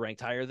deserves to be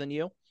ranked higher than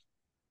you.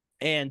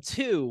 And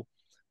 2,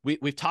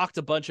 we've talked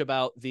a bunch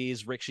about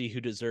these Rikishi who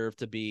deserve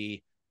to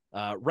be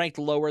ranked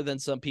lower than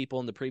some people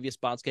in the previous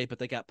Banzuke, but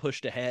they got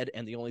pushed ahead,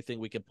 and the only thing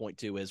we can point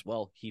to is,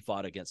 well, he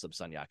fought against some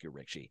Sanyaku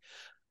Rikishi.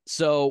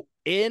 So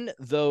in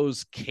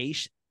those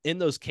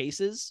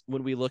cases,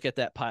 when we look at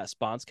that past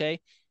Banzuke,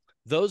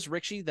 those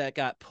Rikishi that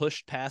got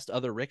pushed past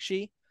other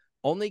Rikishi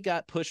only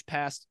got pushed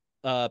past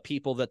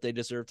people that they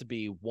deserve to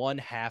be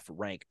 1/2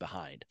 rank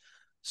behind.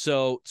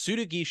 So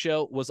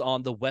Tsurugisho was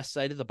on the west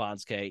side of the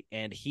Banzuke,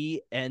 and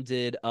he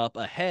ended up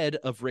ahead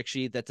of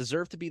Rikishi that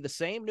deserved to be the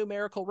same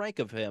numerical rank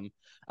of him,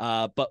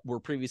 but were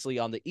previously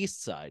on the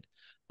east side.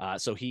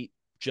 So he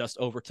just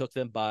overtook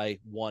them by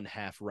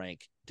 1/2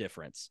 rank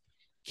difference.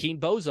 Keen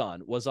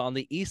Bozon was on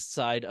the east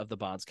side of the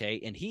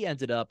Banzuke, and he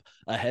ended up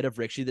ahead of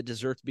Rikishi that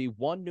deserved to be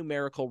 1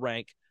 numerical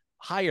rank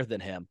higher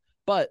than him,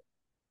 but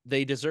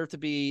they deserve to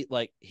be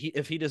like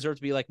if he deserved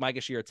to be like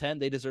Maegashira 10,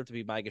 they deserve to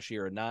be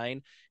Maegashira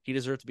 9. He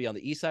deserved to be on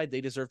the east side,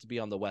 they deserve to be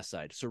on the west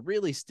side. So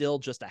really still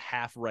just a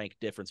half rank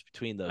difference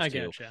between those I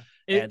two. gotcha.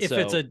 And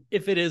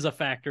If it is a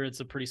factor,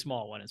 it's a pretty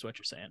small one, is what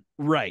you're saying.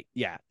 Right.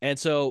 Yeah. And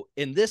so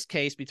in this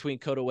case, between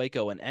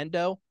Kotowaco and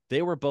Endo,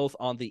 they were both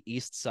on the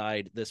east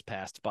side this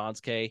past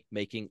Banzuke,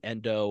 making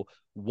Endo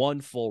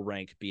one full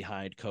rank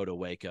behind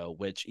Kotowaco,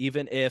 which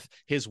even if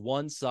his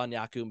one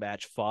Sanyaku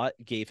match fought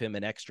gave him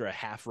an extra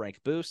half rank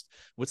boost,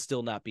 would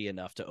still not be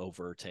enough to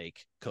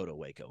overtake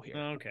Kotowaco here.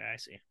 Okay, I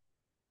see.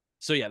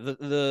 So yeah,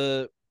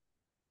 the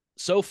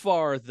so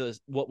far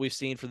what we've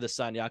seen for the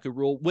Sanyaku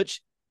rule,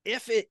 which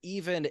if it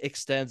even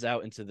extends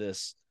out into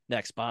this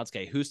next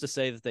Banzuke, who's to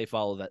say that they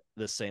follow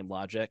the same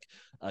logic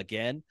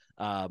again?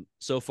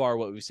 So far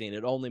what we've seen,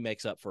 it only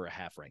makes up for a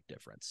half rank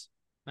difference.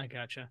 I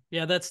gotcha.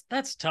 Yeah,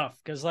 that's tough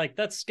because like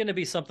that's going to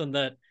be something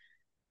that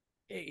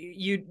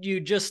you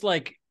just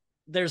like.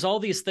 There's all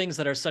these things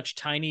that are such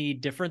tiny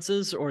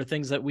differences or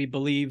things that we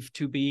believe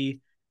to be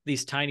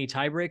these tiny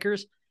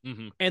tiebreakers,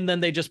 and then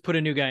they just put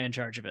a new guy in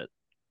charge of it.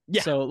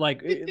 Yeah. So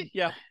like,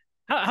 yeah.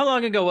 How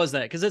long ago was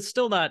that? Because it's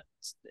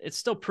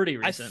still pretty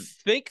recent. I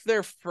think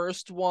their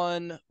first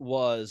one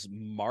was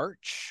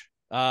March.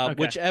 Okay.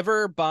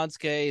 Whichever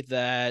Banzuke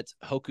that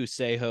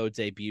Hokuseiho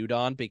debuted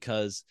on,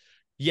 because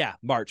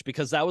March,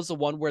 because that was the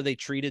one where they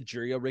treated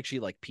Juryo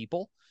Rikishi like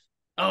people.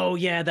 Oh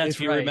yeah, that's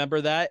if you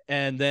remember that.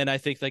 And then I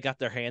think they got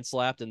their hand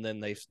slapped, and then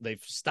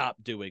they've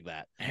stopped doing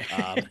that.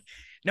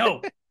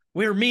 No,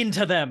 we're mean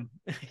to them.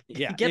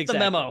 Yeah, get the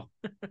memo.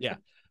 Yeah.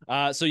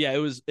 So yeah, it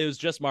was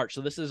just March.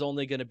 So this is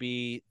only going to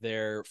be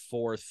their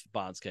fourth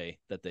Banzuke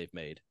that they've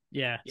made.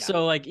 Yeah.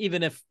 So like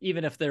even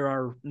if there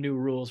are new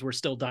rules, we're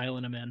still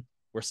dialing them in.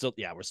 We're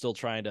still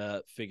trying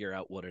to figure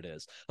out what it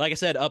is. Like I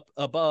said, up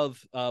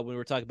above, when we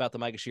were talking about the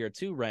Maegashira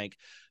 2 rank,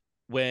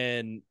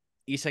 when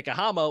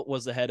Isekahama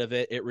was the head of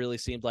it, it really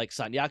seemed like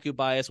Sanyaku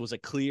bias was a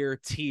clear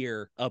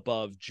tier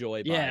above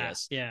Joy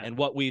bias. Yeah. And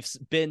what we've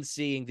been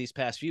seeing these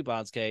past few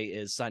Banzuke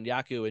is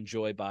Sanyaku and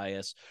Joy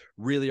bias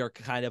really are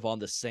kind of on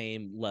the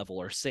same level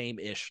or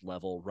same-ish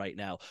level right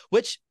now,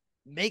 which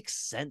makes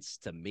sense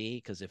to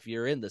me, because if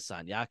you're in the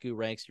Sanyaku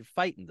ranks, you're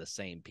fighting the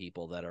same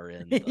people that are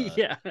in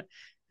the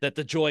that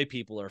the Joy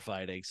people are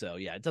fighting. So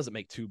yeah, it doesn't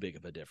make too big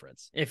of a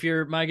difference. If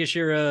you're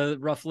Maegashira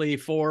roughly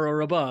 4 or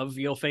above,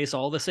 you'll face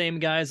all the same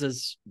guys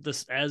as the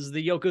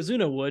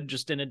Yokozuna would,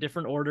 just in a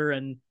different order,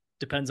 and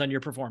depends on your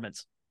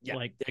performance. Yeah,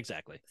 like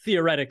exactly.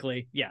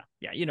 Theoretically, yeah,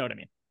 you know what I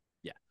mean.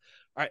 Yeah.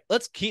 All right,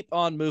 let's keep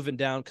on moving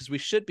down, because we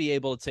should be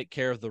able to take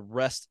care of the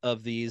rest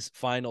of these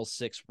final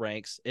 6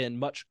 ranks in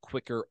much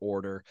quicker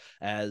order.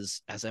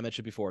 As I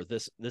mentioned before,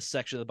 this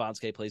section of the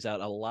Banzuke plays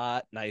out a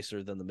lot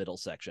nicer than the middle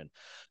section.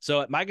 So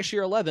at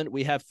Maegashira 11,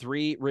 we have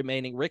 3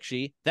 remaining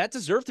Rikishi that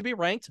deserve to be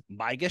ranked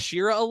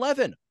Maegashira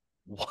 11.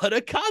 What a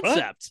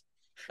concept!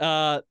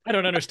 I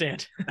don't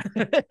understand.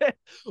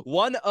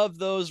 One of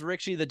those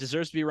Rikishi that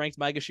deserves to be ranked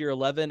Maegashira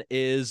 11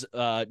 is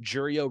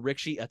Juryo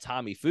Rikishi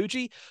Atami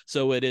Fuji.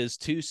 So it is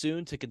too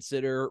soon to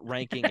consider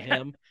ranking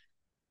him.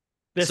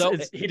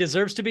 He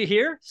deserves to be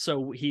here,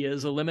 so he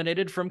is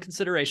eliminated from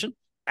consideration.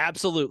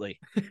 Absolutely.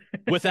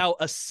 Without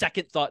a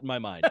second thought in my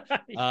mind.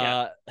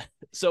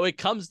 So it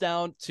comes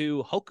down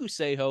to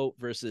Hokuseiho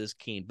versus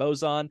Keen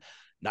Bozan.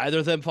 Neither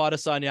of them fought a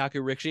Sanyaku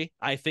Rikishi.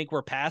 I think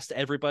we're past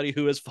everybody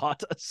who has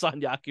fought a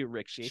Sanyaku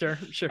Rikishi.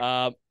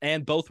 Sure.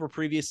 And both were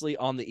previously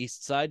on the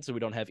east side, so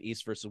we don't have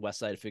east versus west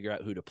side to figure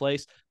out who to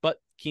place. But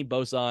Keen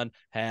Bozan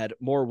had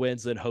more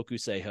wins than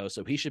Hokuseiho,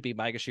 so he should be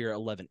Maegashira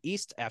 11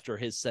 East after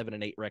his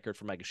 7-8 record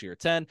from Maegashira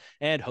 10,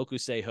 and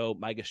Hokuseiho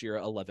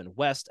Maegashira 11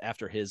 West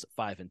after his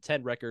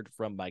 5-10 record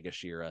from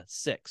Maegashira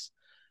 6.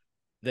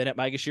 Then at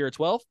Maegashira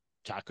 12,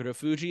 Takura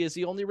Fuji is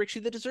the only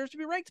Rikishi that deserves to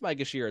be ranked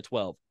Maegashira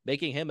 12,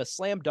 making him a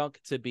slam dunk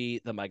to be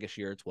the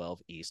Maegashira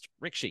 12 East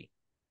Rikishi.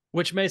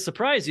 Which may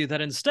surprise you that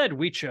instead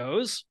we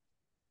chose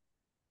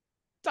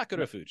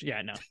Takura Fuji.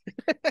 Yeah, no.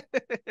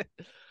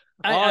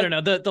 I don't know.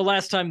 The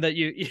last time that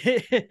you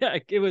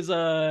it was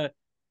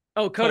Kotowaco.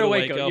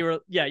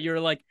 You were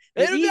like,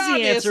 the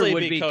easy answer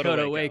would be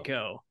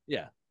Kotowaco.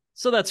 Yeah.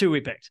 So that's who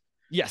we picked.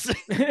 Yes.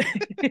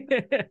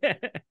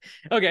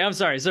 Okay, I'm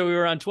sorry. So we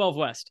were on 12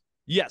 West.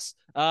 Yes.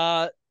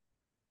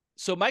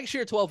 So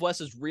Maegashira 12 West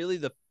is really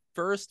the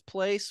first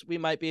place we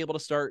might be able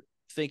to start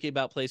thinking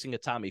about placing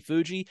Atami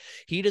Fuji.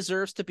 He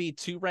deserves to be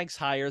 2 ranks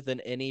higher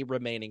than any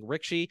remaining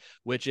Rikishi,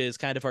 which is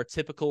kind of our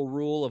typical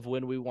rule of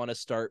when we want to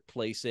start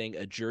placing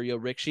a Juryo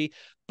Rikishi.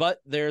 But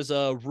there's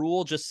a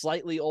rule just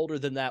slightly older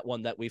than that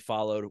one that we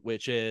followed,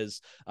 which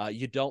is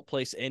you don't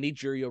place any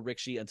Juryo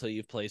Rikishi until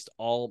you've placed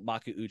all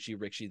Makuuchi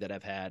Rikishi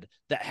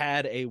that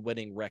had a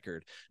winning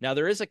record. Now,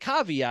 there is a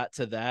caveat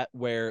to that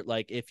where,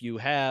 like, if you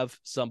have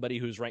somebody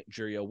who's ranked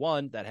Juryo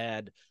 1 that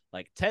had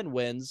like 10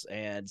 wins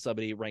and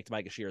somebody ranked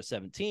Maegashira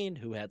 17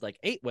 who had like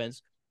 8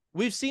 wins,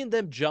 we've seen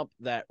them jump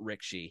that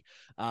Rikishi.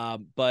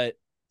 But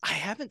I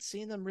haven't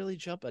seen them really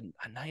jump a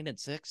 9 and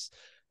 6.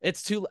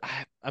 It's too,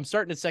 I'm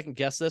starting to second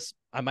guess this.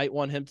 I might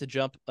want him to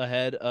jump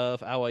ahead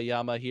of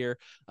Aoyama here,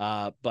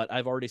 but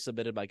I've already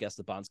submitted my guess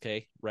the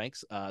Banzuke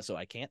ranks, so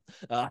I can't.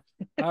 All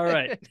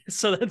right,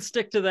 so then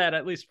stick to that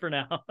at least for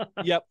now.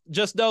 Yep,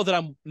 just know that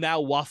I'm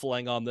now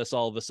waffling on this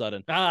all of a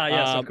sudden.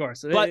 Yes, of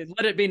course. But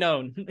let it be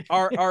known.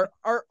 our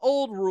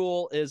old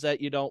rule is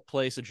that you don't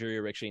place a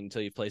Juryo Rikishi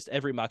until you've placed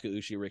every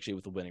Makuuchi Rikishi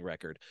with a winning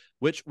record,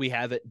 which we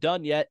haven't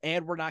done yet,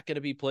 and we're not going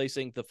to be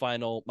placing the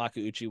final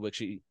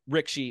Makuuchi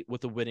Rikishi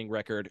with a winning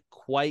record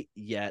quite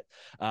yet,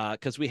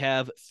 because we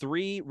have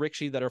 3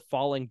 Rikishi that are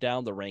falling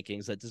down the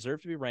rankings that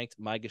deserve to be ranked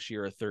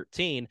Maegashira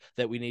 13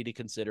 that we need to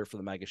consider for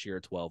the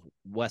Maegashira 12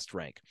 West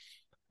rank.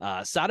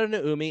 Sada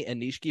Naomi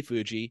and Nishiki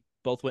Fuji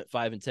both went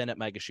 5 and 10 at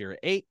Maegashira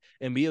 8,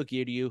 and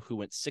Miyogiryu, who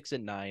went 6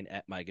 and 9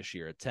 at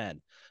Maegashira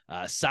 10.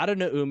 Sada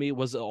Naomi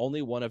was the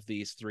only one of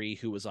these 3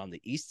 who was on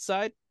the east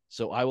side,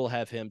 so I will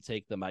have him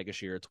take the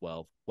Maegashira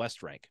 12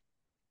 West rank.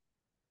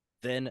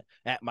 Then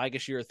at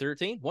Maegashira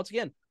 13, once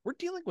again, we're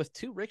dealing with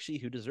 2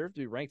 Rikishi who deserve to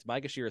be ranked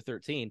Maegashira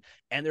 13,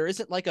 and there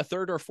isn't like a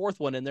third or fourth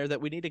one in there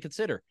that we need to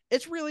consider.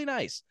 It's really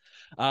nice.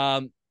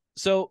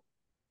 So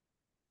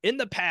in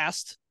the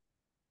past,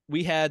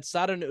 we had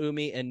Sada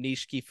Naomi and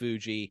Nishiki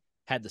Fuji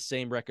had the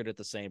same record at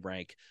the same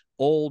rank.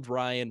 Old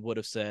Ryan would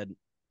have said,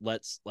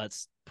 let's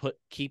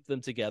keep them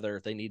together.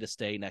 They need to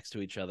stay next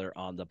to each other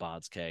on the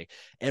Banzuke.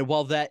 And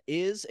while that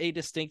is a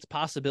distinct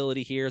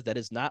possibility here, that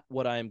is not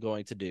what I am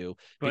going to do.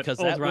 But because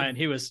old Ryan,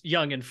 he was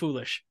young and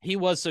foolish. He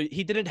was, so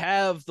he didn't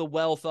have the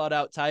well thought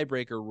out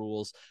tiebreaker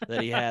rules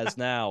that he has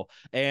now.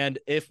 And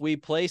if we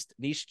placed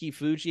Nishiki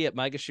Fuji at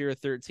Maegashira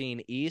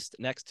 13 East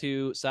next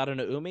to Sada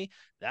Naomi,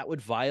 that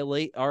would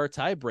violate our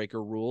tiebreaker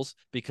rules,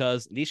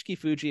 because Nishiki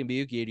Fuji and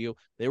Miyogiryu,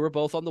 they were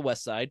both on the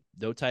west side,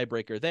 no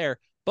tiebreaker there.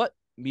 But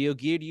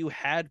Miyogiryu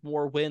had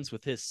more wins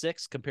with his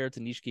 6 compared to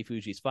Nishiki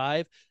Fuji's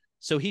 5,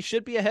 so he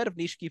should be ahead of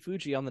Nishiki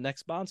Fuji on the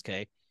next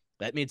Banzuke.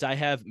 That means I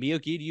have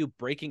Miyogiryu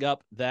breaking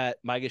up that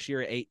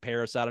Maegashira 8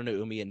 pair of Sada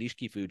Naomi and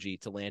Nishiki Fuji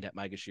to land at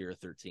Maegashira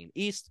 13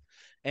 East,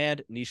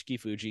 and Nishiki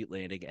Fuji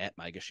landing at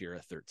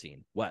Maegashira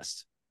 13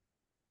 West.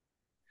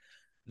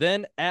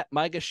 Then at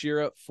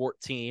Maegashira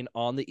 14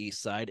 on the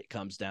east side, it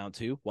comes down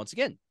to, once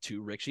again,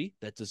 2 Rikishi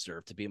that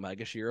deserve to be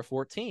Maegashira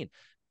 14.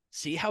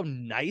 See how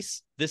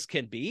nice this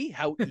can be?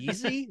 How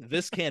easy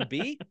this can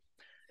be?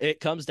 It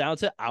comes down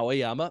to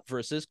Aoyama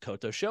versus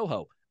Koto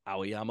Shoho.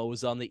 Aoyama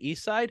was on the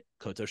east side.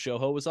 Koto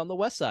Shoho was on the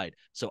west side.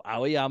 So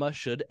Aoyama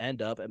should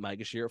end up at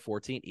Maegashira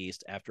 14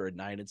 East after a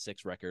 9 and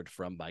 6 record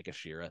from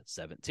Maegashira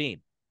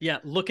 17. Yeah,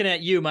 looking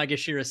at you,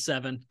 Maegashira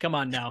 7. Come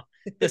on now.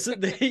 This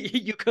is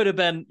you could have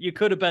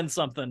been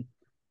something.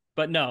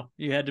 But no,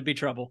 you had to be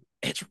trouble.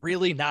 It's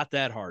really not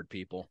that hard,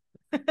 people.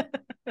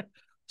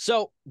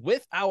 So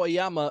with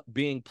Aoyama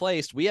being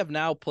placed, we have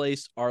now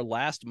placed our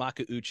last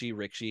Makuuchi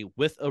Rikishi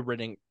with a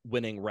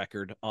winning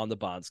record on the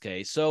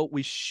Banzuke. So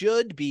we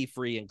should be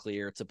free and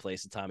clear to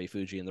place Atami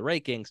Fuji in the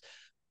rankings.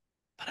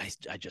 But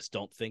I just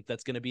don't think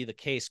that's going to be the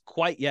case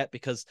quite yet,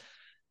 because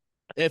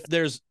if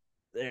there's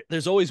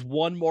always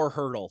one more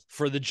hurdle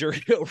for the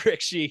Juryo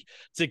Rikishi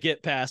to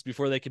get past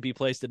before they can be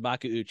placed in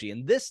Makuuchi.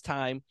 And this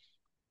time,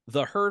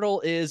 the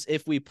hurdle is,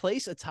 if we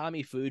place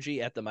Atami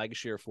Fuji at the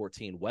Maegashira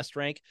 14 West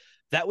rank,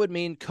 that would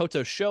mean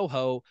Koto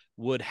Shoho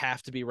would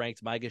have to be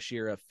ranked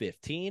Maegashira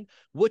 15,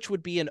 which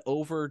would be an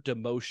over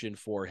demotion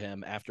for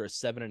him after a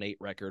 7 and 8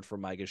 record for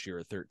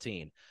Maegashira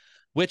 13,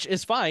 which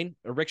is fine.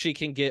 A Rikishi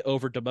can get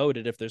over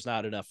demoted if there's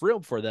not enough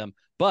room for them,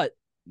 but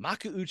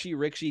Makuuchi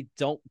Rikishi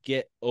don't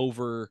get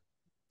over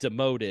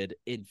demoted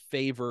in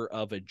favor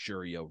of a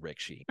Juryo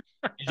Rikishi.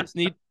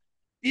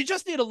 You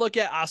just need to look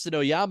at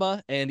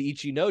Asanoyama and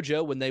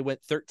Ichinojo when they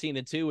went 13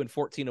 and 2 and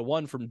 14 and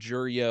 1 from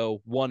Juryo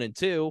 1 and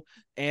 2,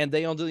 and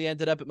they only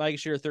ended up at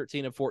Maegashira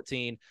 13 and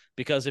 14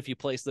 because if you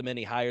place them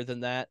any higher than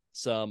that,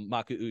 some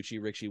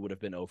Makuuchi Rikishi would have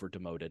been over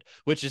demoted,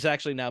 which is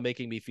actually now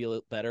making me feel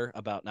better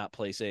about not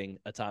placing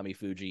Atami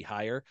Fuji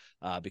higher,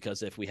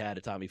 because if we had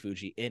Atami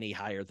Fuji any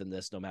higher than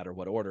this, no matter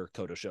what order,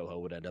 Koto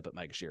Shoho would end up at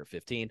Maegashira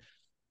 15.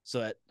 So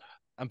that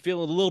I'm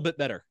feeling a little bit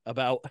better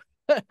about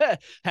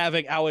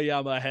having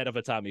Aoyama ahead of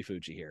Atami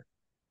Fuji here.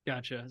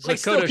 Gotcha. So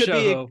Koto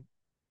Shoho could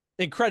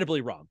be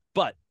incredibly wrong,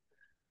 but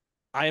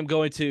I am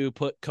going to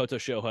put Koto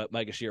Shoho at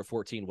Maegashira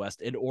 14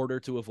 West in order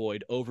to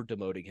avoid over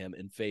demoting him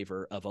in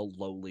favor of a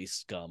lowly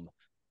scum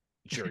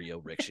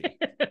Juryo Rikishi.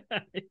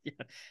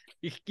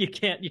 Yeah. You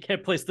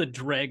can't place the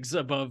dregs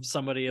above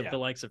somebody of the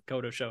likes of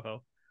Koto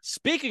Shoho.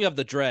 Speaking of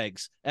the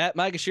dregs, at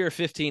Maegashira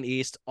 15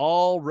 East,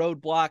 all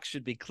roadblocks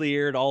should be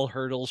cleared, all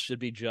hurdles should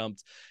be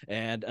jumped,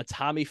 and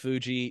Atami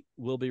Fuji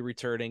will be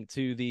returning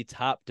to the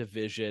top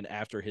division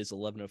after his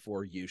 11-4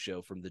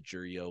 Yusho from the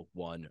Juryo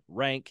 1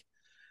 rank.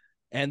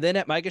 And then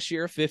at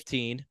Maegashira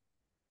 15,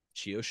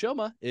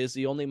 Chiyoshima is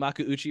the only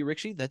Makuuchi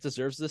Rikishi that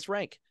deserves this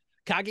rank.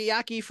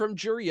 Kageyaki from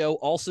Juryo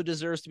also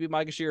deserves to be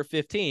Maegashira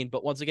 15,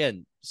 but once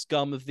again,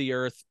 scum of the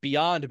earth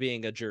beyond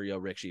being a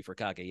Juryo Rikishi for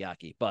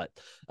Kageyaki. But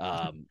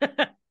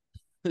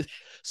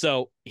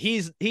so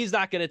he's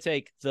not going to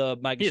take the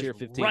Maegashira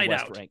 15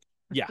 West rank.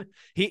 Yeah,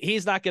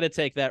 he's not going to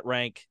take that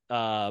rank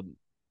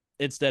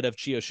instead of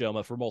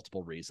Chiyoshima for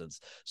multiple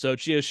reasons. So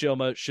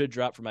Chiyoshima should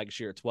drop from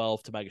Maegashira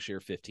 12 to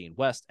Maegashira 15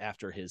 West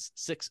after his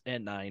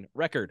 6-9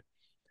 record.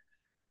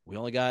 We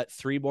only got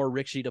 3 more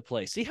Rikishi to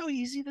play. See how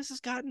easy this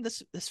has gotten?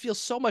 This feels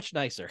so much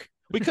nicer.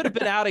 We could have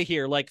been out of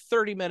here like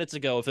 30 minutes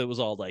ago if it was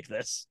all like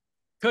this.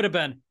 Could have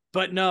been,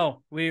 but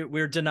no,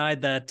 we're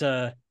denied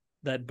that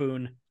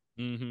boon.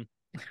 Mm-hmm.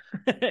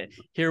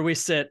 Here we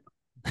sit.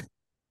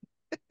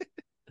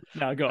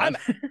 Now go on.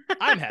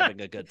 I'm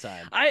having a good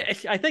time.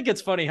 I think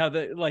it's funny how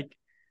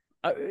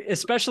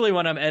especially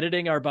when I'm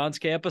editing our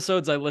Banzuke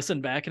episodes, I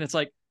listen back and it's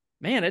like,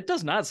 man, it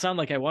does not sound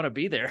like I want to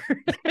be there.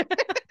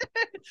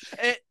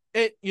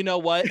 It you know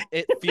what?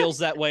 It feels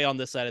that way on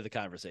this side of the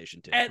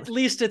conversation too. At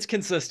least it's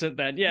consistent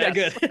then. Yeah,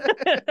 yes.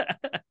 Good.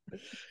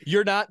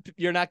 You're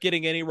not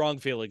getting any wrong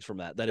feelings from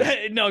that. That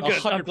is no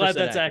good. I'm glad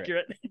that's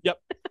accurate. Yep.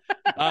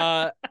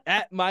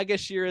 At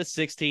Maegashira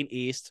 16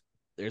 East,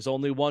 there's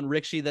only one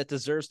Rikishi that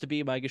deserves to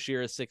be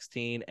Maegashira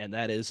 16, and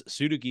that is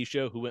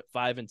Tsurugisho, who went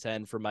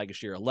 5-10 for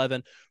Maegashira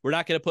 11. We're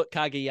not going to put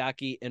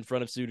Kageyaki in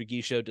front of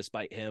Tsurugisho,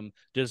 despite him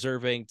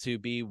deserving to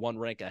be 1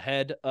 rank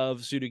ahead of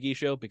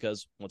Tsurugisho,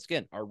 because, once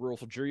again, our rule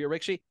for Juryo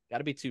Rikishi, got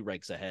to be 2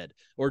 ranks ahead,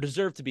 or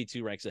deserve to be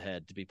 2 ranks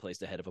ahead to be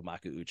placed ahead of a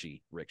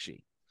Makuuchi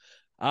Rikishi.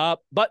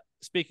 But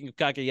speaking of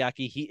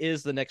Kageyaki, he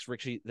is the next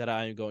Rikishi that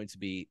I am going to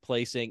be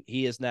placing.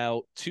 He is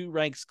now 2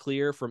 ranks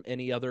clear from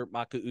any other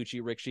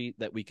Makuuchi Rikishi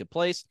that we could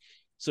place.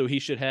 So he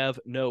should have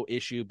no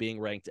issue being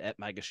ranked at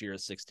Maegashira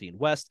 16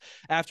 West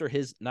after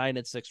his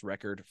 9-6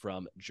 record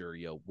from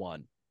Juryo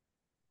 1.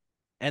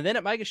 And then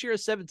at Maegashira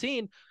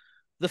 17,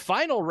 the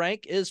final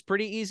rank is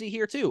pretty easy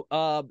here too.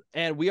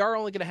 And we are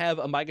only going to have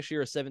a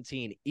Maegashira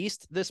 17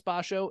 East this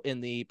basho.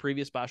 In the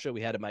previous basho, we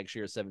had a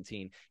Maegashira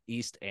 17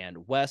 East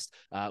and West.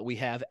 We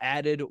have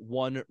added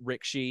 1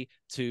 Rikishi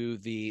to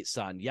the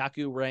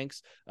Sanyaku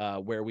ranks,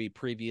 where we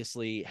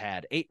previously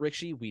had 8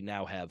 Rikishi. We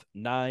now have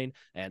 9.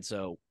 And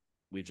so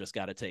we've just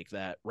got to take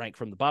that rank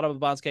from the bottom of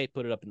the Banzuke,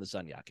 put it up in the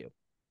Sanyaku.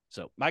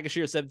 So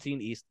Maegashira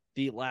 17 East,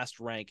 the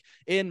last rank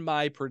in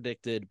my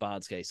predicted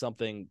Banzuke.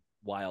 Something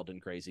wild and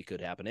crazy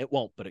could happen. It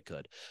won't, but it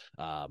could.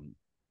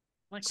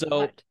 Like so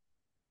what?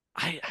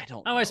 I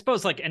don't know. I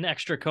suppose like an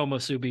extra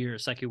Komosubi or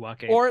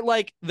Sekiwake. Or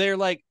like they're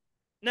like,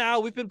 no,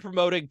 we've been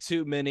promoting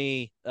too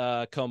many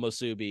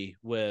Komosubi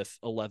with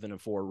 11-4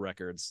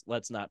 records.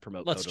 Let's not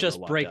promote. Let's Koto just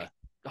no break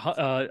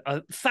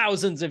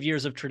thousands of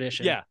years of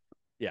tradition. Yeah.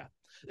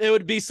 It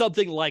would be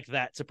something like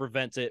that to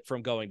prevent it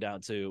from going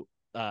down to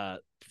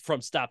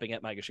from stopping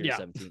at Maegashira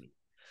 17.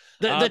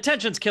 The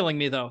tension's killing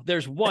me though.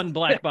 There's 1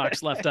 black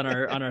box left on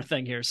our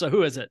thing here. So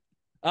who is it?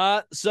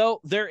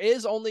 So there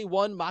is only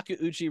 1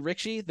 Makuuchi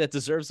Rikishi that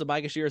deserves the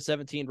Maegashira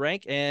 17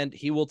 rank, and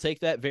he will take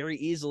that very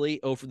easily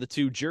over the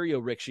 2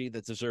 Juryo Rikishi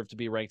that deserve to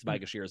be ranked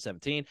Maegashira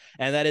 17,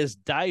 and that is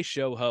Dai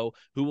Shoho,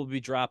 who will be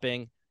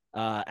dropping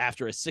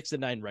after a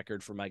 6-9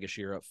 record for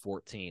Maegashira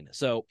 14.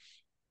 So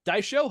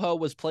Dai Shoho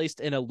was placed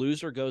in a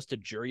loser goes to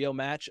Juryo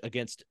match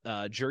against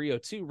Juryo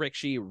 2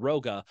 Rikishi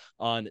Roga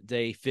on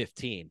day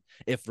 15.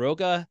 If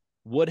Roga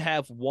would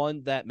have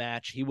won that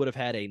match, he would have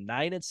had a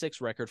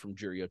 9-6 record from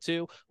Juryo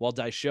 2, while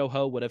Dai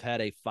Shoho would have had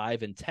a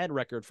 5-10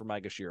 record for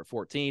Maegashira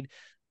 14.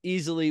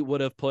 Easily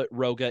would have put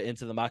Roga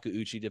into the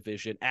Makuuchi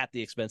division at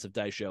the expense of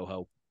Dai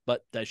Shoho,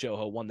 but Dai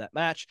Shoho won that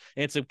match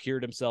and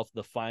secured himself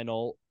the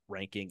final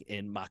ranking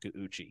in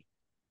Makuuchi.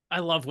 I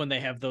love when they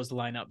have those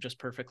line up just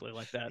perfectly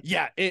like that.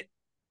 Yeah, it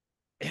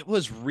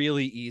was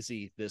really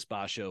easy this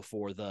basho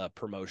for the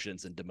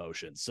promotions and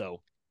demotions.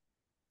 So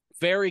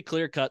very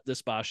clear cut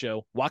this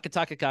basho.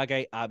 Wakataka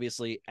Kage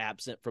obviously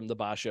absent from the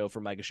basho for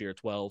Maegashira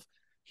 12.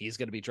 He's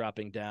going to be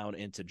dropping down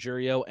into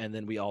Juryo. And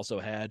then we also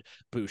had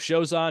Bu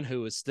Shozan,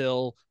 who is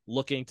still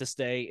looking to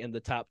stay in the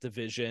top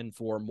division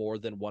for more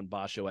than 1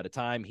 basho at a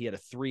time. He had a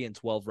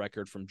 3-12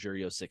 record from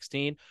Juryo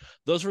 16.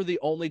 Those were the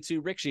only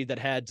 2 Rikishi that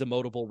had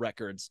demotable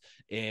records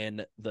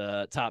in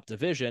the top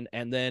division.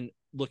 And then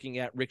looking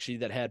at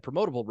Rikishi that had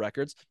promotable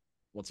records,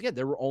 once again,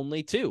 there were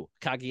only 2.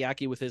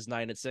 Kageyaki with his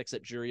 9-6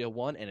 at Juryo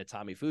 1 and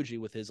Itami Fuji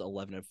with his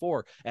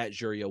 11-4 at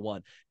Juryo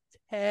 1.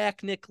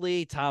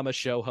 Technically, Tama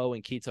Shoho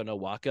and Kito no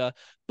Waka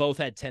both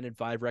had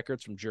 10-5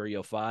 records from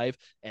Juryo 5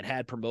 and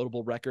had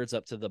promotable records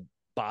up to the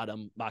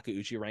bottom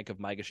Makuuchi rank of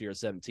Maegashira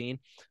 17.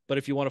 But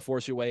if you want to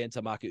force your way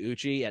into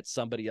Makuuchi at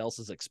somebody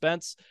else's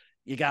expense,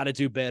 you got to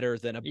do better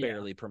than a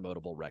barely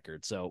promotable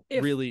record. So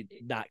really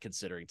not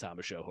considering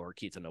Tama Shoho or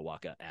Kito no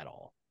Waka at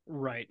all.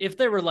 Right. If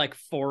there were like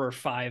 4 or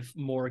 5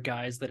 more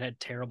guys that had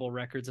terrible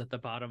records at the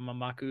bottom of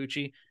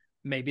Makuuchi,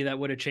 maybe that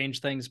would have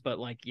changed things. But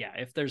like, yeah,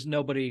 if there's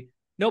nobody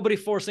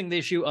forcing the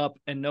issue up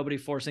and nobody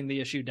forcing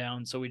the issue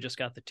down, so we just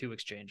got the 2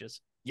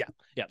 exchanges. Yeah.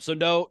 So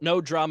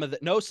no drama,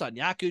 no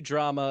Sanyaku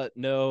drama,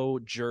 no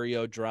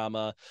Juryo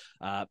drama.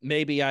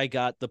 Maybe I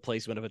got the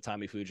placement of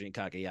Itami Fuji and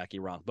Kageyaki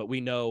wrong, but we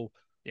know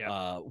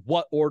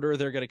what order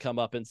they're going to come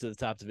up into the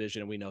top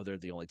division, and we know they're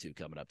the only 2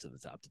 coming up to the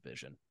top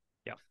division.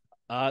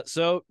 Yeah.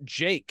 So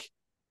Jake,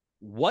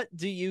 what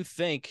do you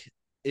think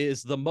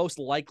is the most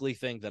likely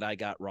thing that I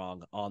got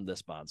wrong on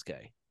this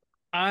Banzuke?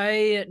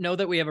 I know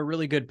that we have a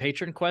really good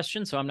patron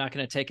question, so I'm not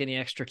going to take any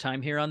extra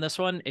time here on this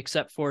one,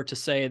 except for to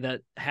say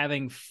that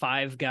having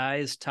 5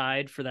 guys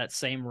tied for that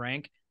same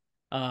rank,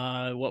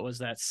 what was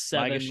that,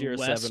 7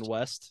 West? 7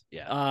 West.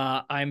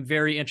 Yeah. I'm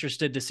very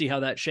interested to see how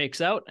that shakes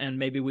out, and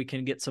maybe we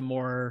can get some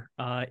more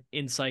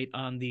insight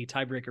on the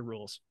tiebreaker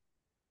rules.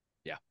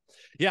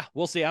 Yeah,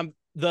 we'll see. I'm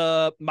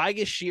the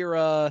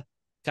Maegashira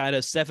kind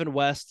of 7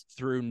 West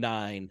through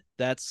 9.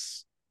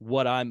 That's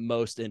what I'm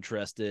most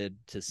interested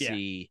to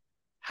see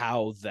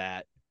how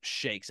that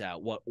shakes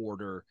out, what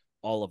order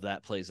all of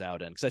that plays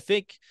out in. Because I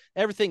think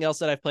everything else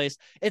that I've placed,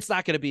 it's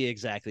not going to be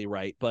exactly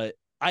right. But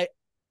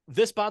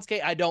this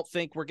Banzuke, I don't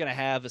think we're going to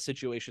have a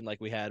situation like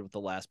we had with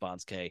the last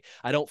Banzuke.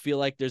 I don't feel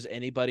like there's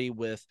anybody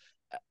with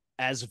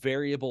as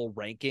variable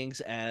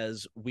rankings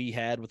as we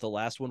had with the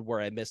last one,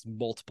 where I missed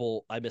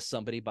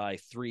somebody by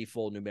 3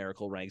 full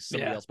numerical ranks,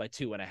 somebody else by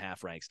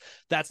 2.5 ranks.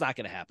 That's not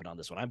going to happen on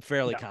this one. I'm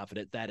fairly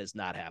confident that is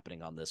not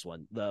happening on this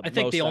one. I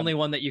think the only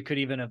one that you could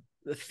even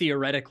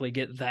theoretically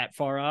get that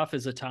far off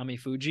is Atami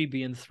Fuji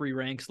being 3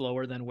 ranks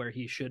lower than where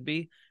he should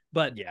be.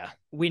 But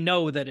we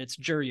know that it's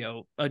a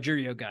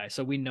Juryo guy,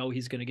 so we know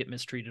he's going to get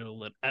mistreated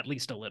at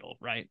least a little,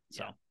 right?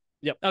 So,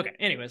 yep. Okay.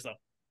 Anyways, though.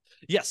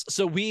 Yes.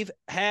 So we've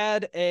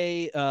had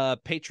a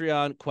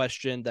Patreon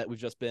question that we've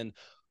just been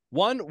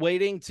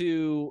waiting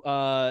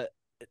to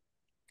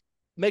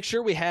make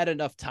sure we had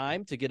enough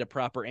time to get a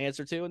proper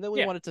answer to, and then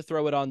we wanted to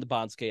throw it on the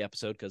Banzuke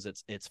episode because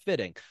it's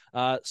fitting.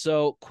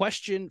 So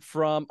question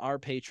from our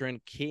patron,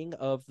 King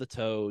of the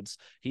Toads.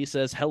 He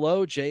says,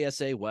 "Hello,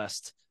 JSA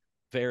West.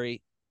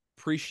 Very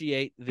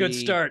appreciate the good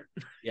start.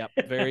 Yep,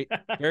 very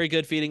very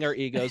good feeding our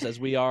egos as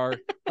we are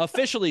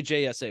officially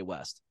JSA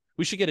West."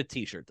 We should get a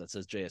t-shirt that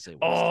says JSA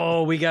West.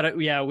 Oh, we got it.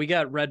 Yeah, we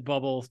got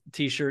Redbubble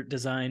t-shirt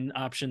design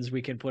options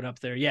we can put up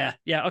there. Yeah.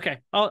 Okay.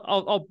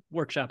 I'll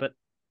workshop it.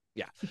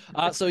 Yeah.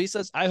 So he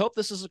says, "I hope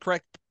this is the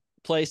correct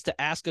place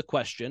to ask a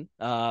question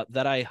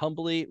that I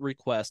humbly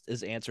request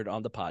is answered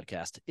on the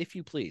podcast, if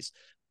you please."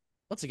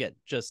 Once again,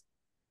 just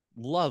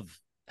love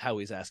how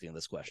he's asking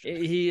this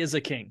question. He is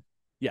a king.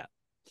 Yeah.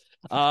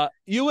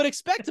 You would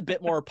expect a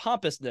bit more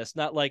pompousness,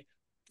 not like,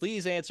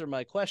 "Please answer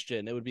my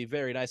question. It would be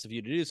very nice of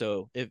you to do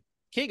so." If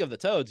King of the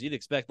Toads, you'd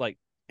expect like,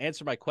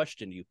 "Answer my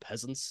question, you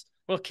peasants."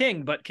 Well,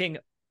 king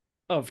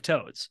of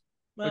toads,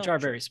 which are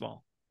very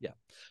small. Yeah.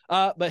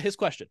 But his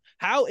question,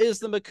 how is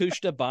the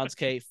Makushita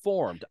Banzuke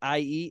formed?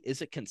 I.e.,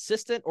 is it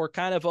consistent or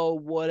kind of a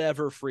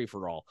whatever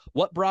free-for-all?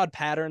 What broad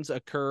patterns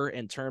occur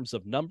in terms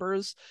of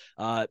numbers?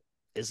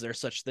 Is there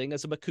such thing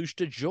as a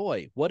Makushita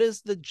Joy? What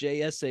is the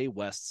JSA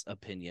West's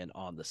opinion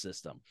on the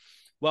system?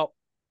 Well,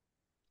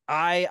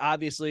 I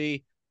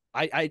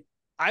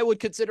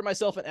would consider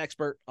myself an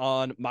expert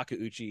on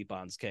Makuuchi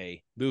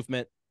Banzuke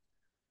movement.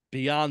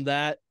 Beyond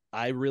that,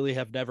 I really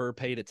have never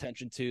paid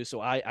attention to. So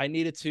I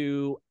needed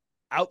to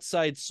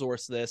outside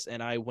source this,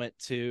 and I went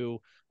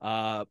to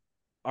our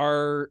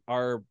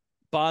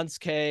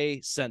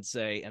Banzuke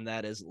sensei, and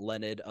that is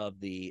Leonid of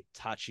the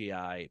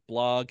Tachiai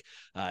blog.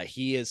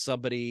 He is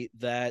somebody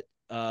that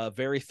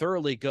very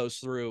thoroughly goes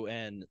through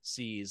and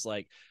sees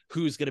like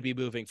who's going to be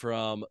moving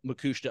from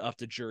Makushita up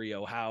to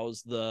Juryo,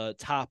 how's the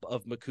top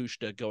of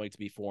Makushita going to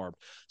be formed.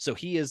 So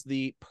he is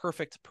the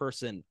perfect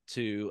person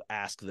to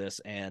ask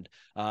this, and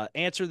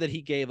answer that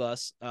he gave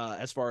us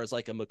as far as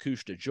like a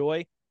Makushita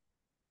Joy.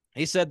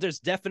 He said there's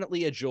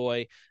definitely a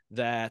Joy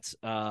that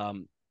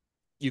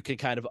you can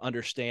kind of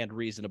understand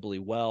reasonably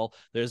well.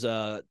 There's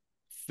a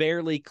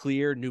fairly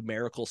clear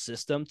numerical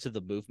system to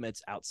the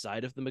movements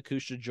outside of the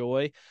Makushita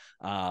Joy.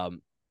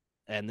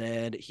 And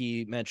then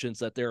he mentions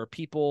that there are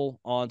people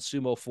on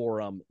Sumo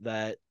Forum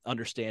that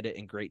understand it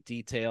in great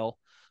detail.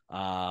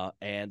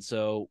 And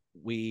so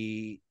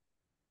we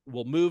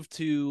will move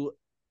to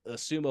a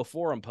Sumo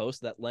Forum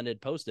post that Leonid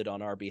posted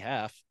on our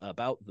behalf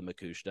about the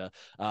Makushita.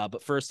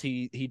 But first,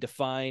 he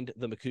defined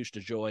the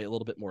Makushita Joy a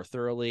little bit more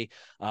thoroughly.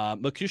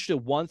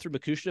 Makushita 1 through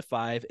Makushita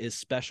 5 is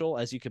special,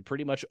 as you can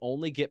pretty much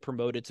only get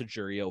promoted to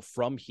Juryo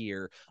from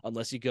here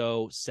unless you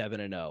go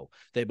 7-0.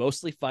 They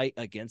mostly fight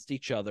against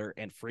each other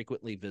and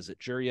frequently visit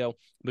Juryo.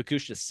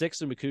 Makushita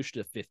 6 and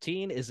Makushita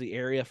 15 is the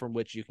area from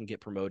which you can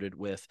get promoted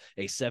with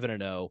a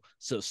 7-0,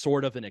 so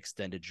sort of an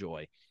extended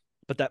Joy.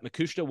 But that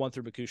Makushita 1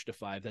 through Makushita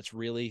 5, that's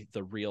really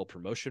the real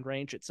promotion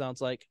range, it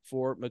sounds like,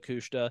 for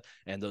Makushita.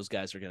 And those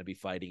guys are going to be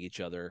fighting each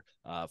other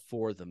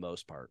for the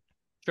most part.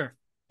 Sure.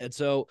 And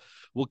so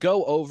we'll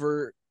go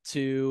over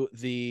to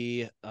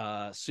the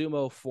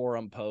Sumo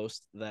Forum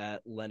post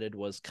that Leonid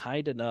was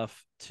kind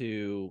enough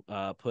to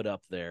put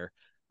up there.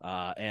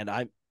 And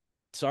I'm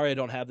sorry I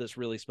don't have this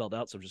really spelled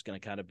out, so I'm just going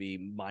to kind of be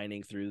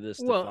mining through this.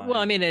 Well,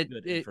 I mean,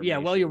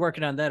 while you're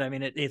working on that, I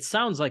mean, it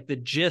sounds like the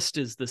gist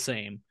is the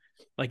same.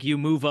 Like you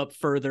move up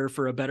further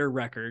for a better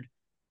record,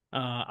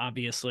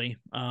 obviously.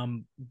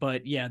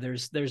 But yeah,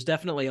 there's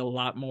definitely a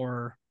lot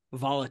more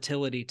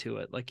volatility to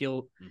it. Like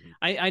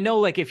I know,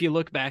 like if you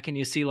look back and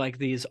you see like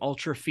these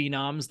ultra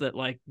phenoms that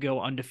like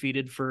go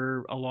undefeated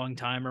for a long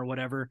time or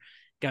whatever,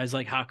 guys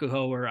like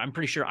Hakuho, or I'm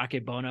pretty sure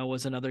Akebono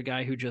was another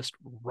guy who just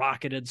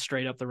rocketed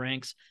straight up the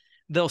ranks.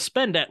 they'll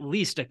spend at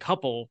least a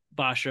couple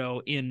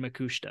basho in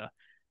Makushita.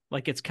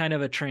 Like it's kind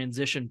of a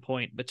transition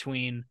point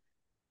between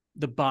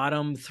the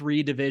bottom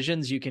 3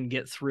 divisions you can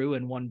get through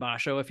in one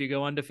basho if you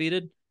go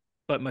undefeated,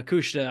 but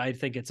Makushita, I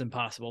think it's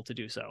impossible to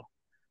do so.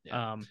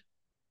 Yeah.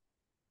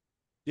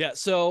 Yeah,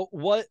 so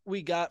what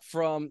we got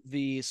from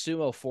the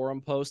Sumo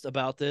forum post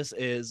about this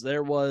is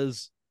there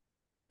was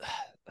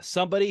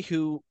somebody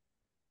who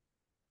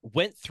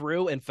went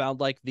through and found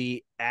like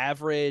the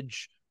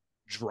average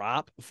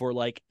drop for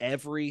like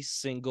every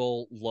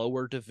single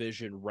lower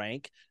division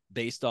rank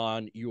based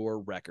on your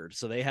record.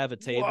 So they have a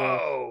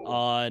table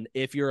on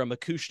if you're a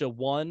Makushita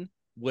 1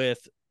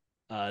 with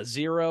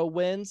 0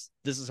 wins,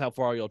 this is how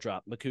far you'll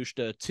drop.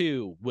 Makushita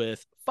 2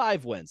 with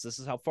 5 wins, this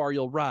is how far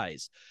you'll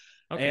rise.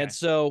 Okay. And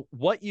so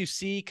what you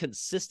see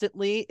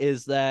consistently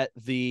is that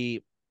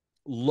the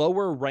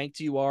lower ranked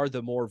you are,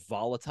 the more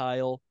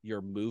volatile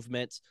your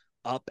movement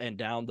up and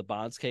down the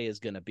Banzuke is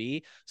going to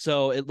be.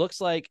 So it looks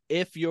like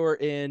if you're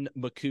in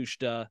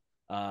Makushita,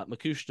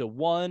 Makushita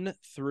 1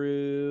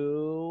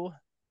 through,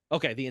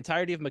 the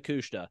entirety of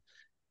Makushita,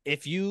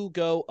 if you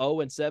go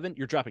 0-7,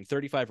 you're dropping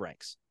 35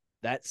 ranks.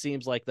 That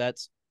seems like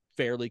that's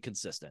fairly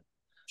consistent.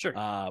 Sure.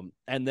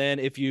 And then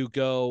if you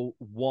go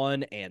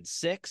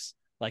 1-6,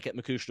 like at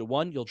Makushita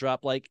 1, you'll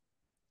drop like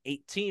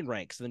 18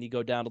 ranks. And then you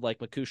go down to like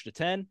Makushita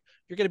 10,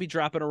 you're going to be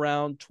dropping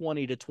around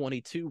 20 to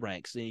 22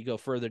 ranks. And you go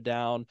further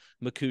down,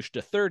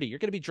 Makushita 30, you're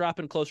going to be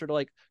dropping closer to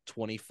like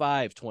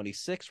 25,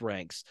 26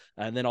 ranks.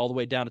 And then all the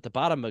way down at the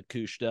bottom of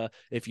Makushita,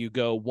 if you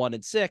go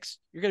 1-6,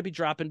 you're going to be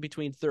dropping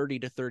between 30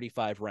 to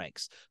 35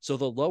 ranks. So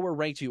the lower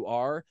ranked you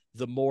are,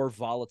 the more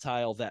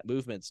volatile that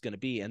movement's going to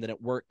be. And then it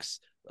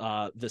works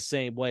the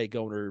same way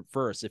going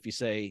reverse. If you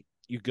say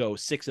you go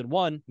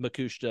 6-1,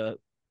 Makushita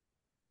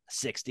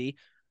 60,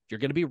 you're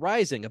going to be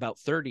rising about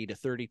 30 to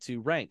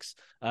 32 ranks.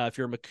 If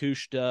you're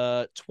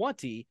Makushita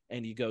 20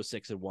 and you go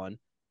 6-1,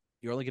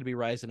 you're only going to be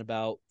rising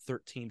about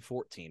 13,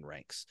 14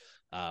 ranks.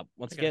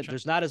 Once again,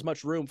 there's not as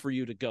much room for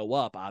you to go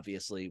up,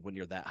 obviously, when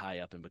you're that high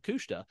up in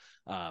Makushita.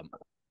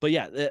 But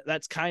yeah,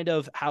 that's kind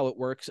of how it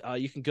works.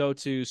 You can go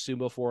to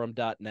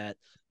sumoforum.net.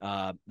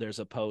 There's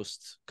a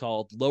post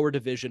called Lower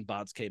Division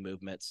Banzuke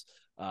Movements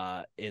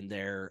in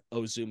their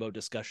Ozumo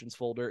discussions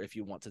folder if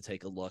you want to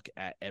take a look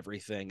at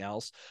everything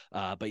else.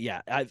 But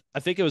yeah, I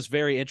think it was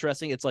very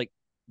interesting. It's like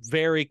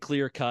very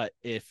clear cut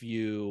if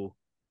you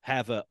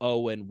have a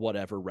 0 and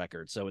whatever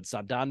record. So in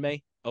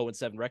Sandanme,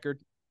 0-7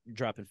 record, you're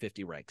dropping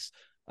 50 ranks.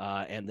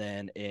 And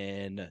then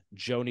in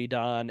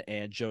Jonidan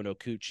and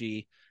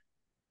Jonokuchi,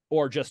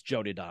 or just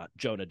Jonadan,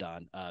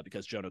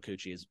 because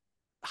Jonokuchi is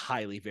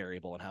highly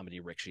variable in how many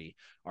Rikshi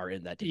are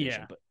in that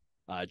division. Yeah.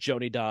 But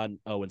Jonidan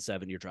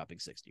 0-7, you're dropping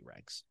 60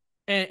 ranks.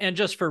 And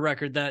just for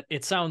record, that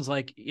it sounds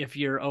like if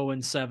you're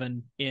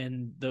 0-7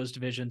 in those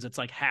divisions, it's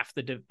like half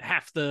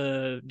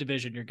the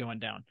division you're going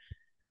down.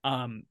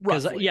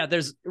 Because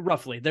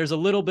there's a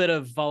little bit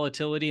of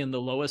volatility in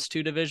the lowest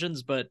 2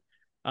 divisions, but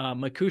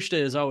Makushita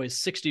is always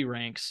 60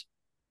 ranks.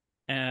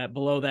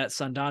 Below that,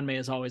 Sandanme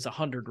is always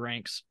 100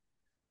 ranks.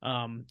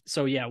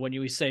 So yeah, when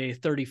you say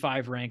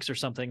 35 ranks or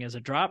something as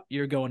a drop,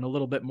 you're going a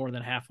little bit more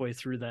than halfway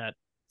through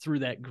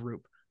that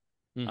group.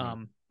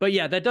 Mm-hmm. But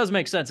yeah, that does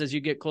make sense as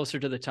you get closer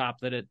to the top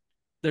that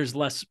there's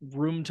less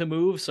room to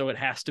move, so it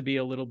has to be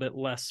a little bit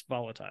less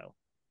volatile.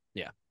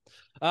 Yeah.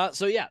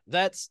 So yeah,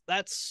 that's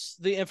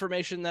the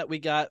information that we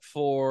got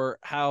for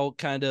how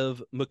kind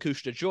of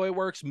Makushita Joy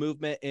works,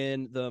 movement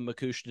in the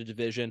Makushita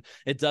division.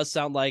 It does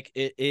sound like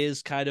it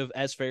is kind of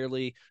as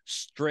fairly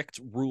strict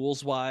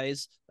rules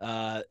wise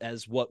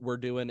as what we're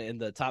doing in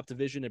the top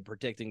division and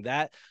predicting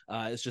that.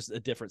 It's just a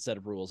different set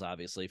of rules,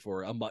 obviously,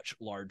 for a much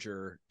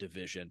larger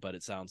division. But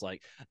it sounds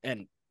like,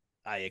 and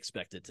I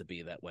expect it to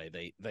be that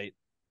way.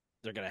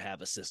 They're going to have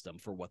a system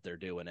for what they're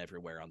doing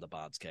everywhere on the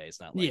Banzuke. It's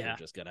not like they're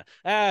just going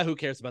to, who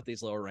cares about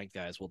these lower ranked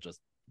guys? We'll just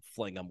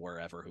fling them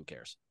wherever. Who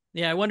cares?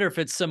 Yeah, I wonder if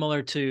it's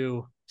similar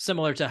to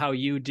how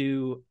you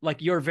do,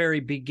 like your very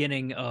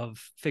beginning of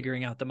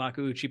figuring out the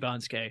Makuuchi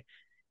Banzuke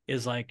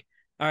is like,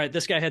 all right,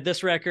 this guy had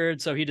this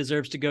record, so he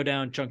deserves to go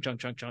down, chunk.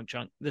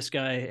 This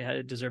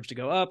guy deserves to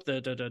go up,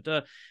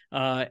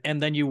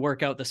 and then you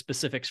work out the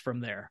specifics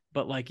from there.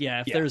 But like,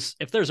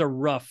 if there's a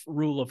rough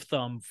rule of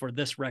thumb for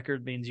this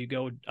record means you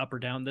go up or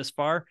down this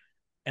far,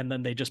 and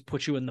then they just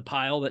put you in the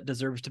pile that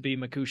deserves to be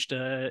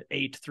Makushita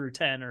 8 through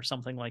 10 or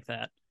something like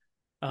that.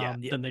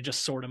 Then they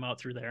just sort them out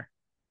through there.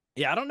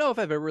 Yeah, I don't know if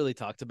I've ever really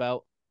talked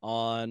about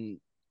on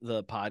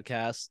the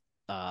podcast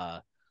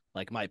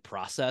like my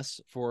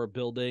process for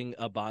building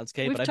a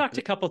Banzuke. We've talked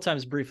a couple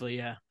times briefly,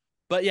 yeah.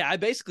 But yeah, I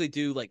basically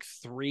do like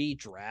 3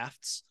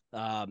 drafts.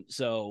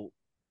 So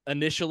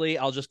initially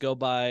I'll just go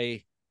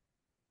by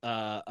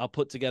I'll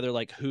put together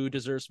like who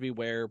deserves to be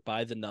where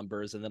by the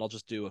numbers, and then I'll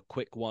just do a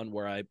quick one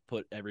where I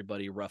put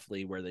everybody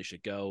roughly where they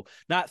should go,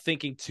 not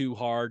thinking too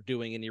hard,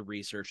 doing any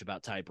research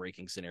about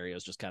tie-breaking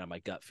scenarios, just kind of my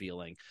gut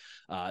feeling.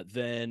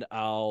 Then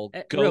I'll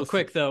go real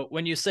quick though,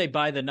 when you say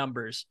by the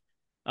numbers,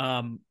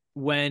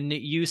 when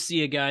you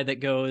see a guy that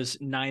goes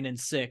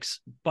 9-6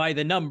 by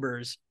the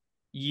numbers,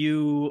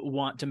 you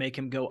want to make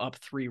him go up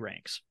 3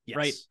 ranks,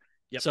 right?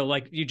 Yep. So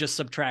like you just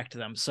subtract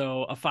them.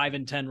 So a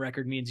 5-10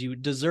 record means you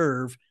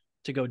deserve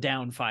to go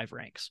down 5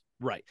 ranks.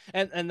 Right.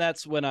 And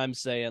that's when I'm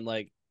saying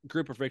like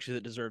group of victories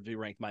that deserve to be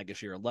ranked my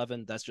Gashir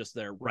 11. That's just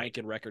their rank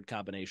and record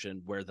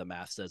combination where the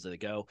math says they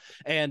go.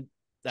 And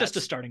that's just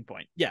a starting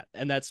point. Yeah.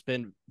 And that's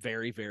been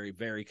very, very,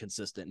 very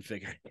consistent in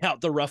figuring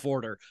out the rough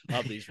order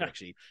of these rank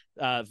sheets.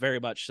 Very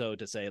much so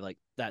to say like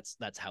that's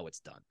how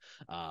it's done.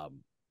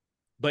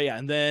 But yeah,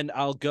 and then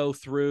I'll go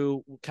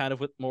through kind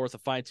of with a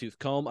fine tooth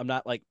comb. I'm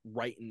not like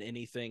writing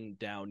anything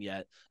down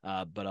yet,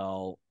 but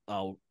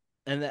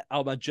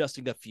I'm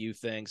adjusting a few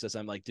things as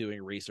I'm like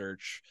doing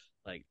research,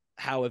 like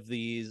how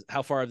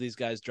far have these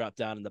guys dropped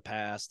down in the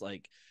past,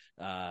 like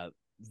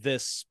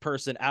this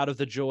person out of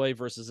the joy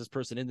versus this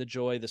person in the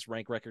joy, this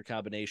rank record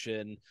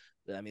combination.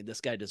 I mean, this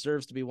guy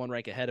deserves to be 1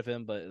 rank ahead of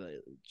him, but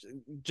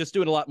just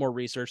doing a lot more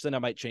research. Then I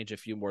might change a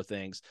few more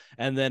things,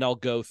 and then I'll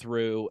go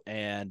through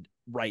and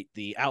write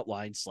the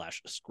outline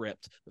 /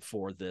 script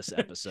for this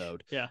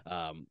episode. Yeah.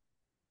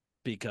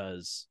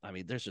 Because I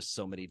mean, there's just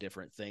so many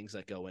different things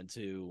that go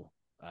into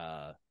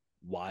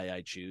why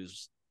I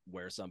choose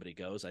where somebody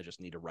goes. I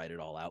just need to write it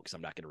all out because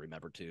I'm not going to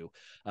remember to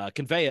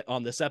convey it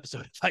on this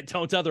episode if I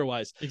don't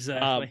otherwise.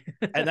 Exactly.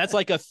 And that's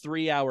like a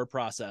 3-hour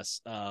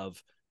process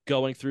of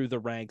going through the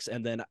ranks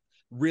and then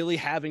really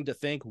having to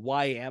think,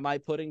 why am I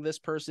putting this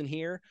person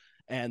here?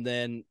 And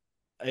then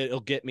it'll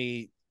get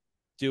me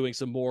doing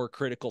some more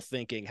critical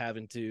thinking,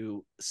 having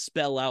to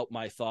spell out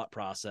my thought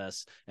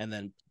process and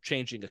then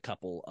changing a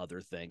couple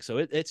other things. So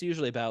it's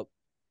usually about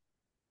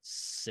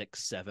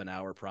 6-7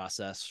 hour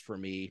process for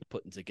me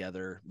putting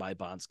together my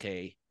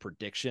Banzuke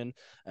prediction.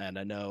 And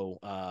I know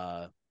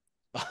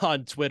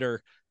on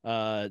Twitter,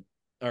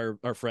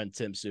 our friend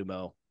Tim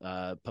Sumo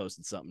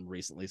posted something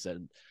recently,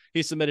 said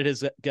he submitted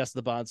his guess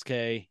the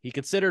Banzuke. He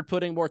considered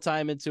putting more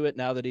time into it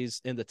now that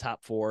he's in the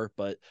top 4,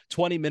 but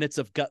 20 minutes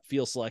of gut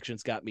feel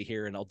selections got me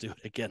here, and I'll do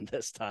it again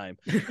this time.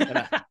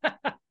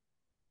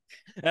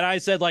 And I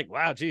said, like,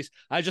 wow, geez,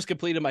 I just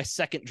completed my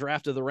 2nd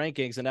draft of the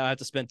rankings, and now I have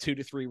to spend 2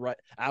 to 3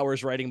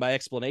 hours writing my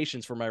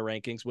explanations for my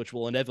rankings, which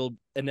will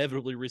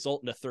inevitably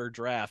result in a 3rd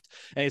draft.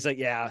 And he's like,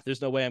 yeah,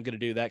 there's no way I'm going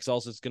to do that, because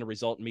also it's going to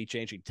result in me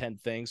changing 10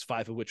 things,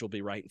 5 of which will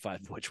be right and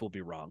 5 of which will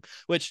be wrong,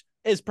 which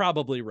is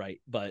probably right.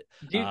 But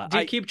do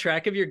you keep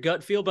track of your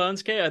gut feel,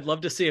 Banzuke? I'd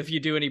love to see if you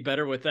do any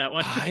better with that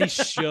one. I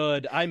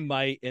should. I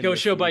might. Go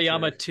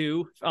Shobayama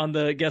 2 on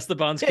the Guess the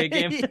Banzuke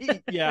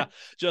game. Yeah,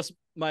 just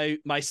my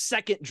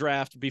 2nd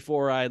draft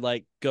before I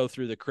like go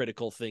through the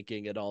critical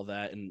thinking and all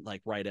that and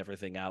like write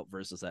everything out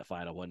versus that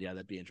final one. Yeah,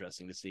 that'd be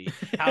interesting to see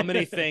how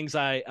many things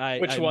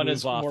which one move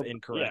is off more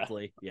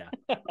incorrectly. Yeah.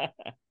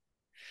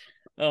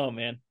 Oh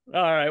man.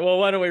 All right. Well,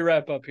 why don't we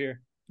wrap up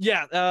here?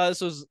 Yeah,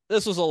 this was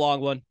a long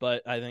one,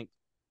 but I think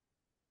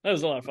that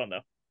was a lot of fun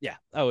though. Yeah,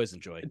 I always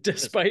enjoy it.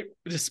 Despite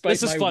this my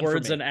is fun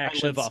words for me. and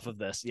actions. I live off of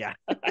this. Yeah.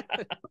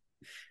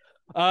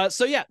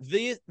 So yeah,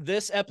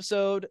 this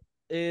episode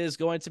is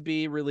going to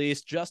be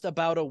released just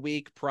about a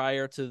week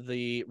prior to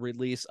the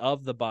release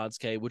of the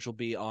Banzuke, which will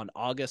be on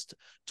August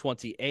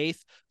 28th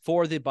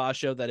for the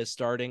Basho that is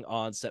starting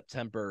on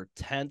September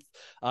 10th.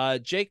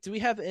 Jake, do we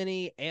have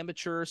any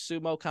amateur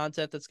sumo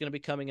content that's going to be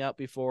coming out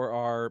before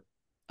our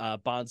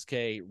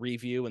Banzuke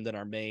review and then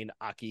our main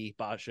AKi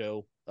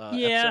Basho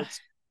episodes?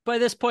 By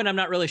this point, I'm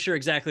not really sure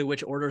exactly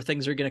which order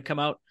things are going to come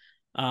out.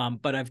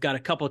 But I've got a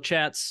couple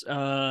chats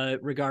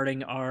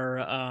regarding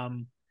our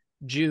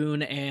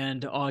June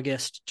and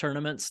August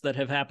tournaments that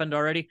have happened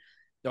already.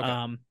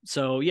 Okay.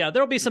 So yeah,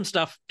 there'll be some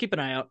stuff. Keep an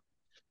eye out.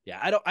 Yeah,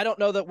 I don't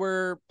know that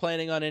we're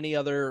planning on any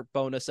other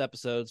bonus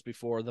episodes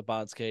before the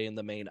Banzuke and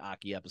the main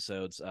AKi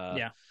episodes.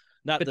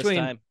 Not between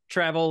this time.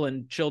 Travel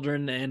and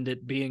children and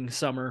it being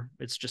summer,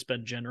 it's just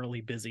been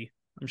generally busy.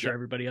 I'm sure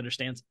everybody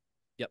understands.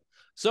 Yep.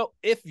 So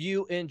if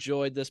you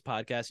enjoyed this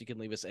podcast, you can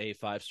leave us a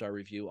 5-star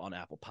review on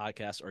Apple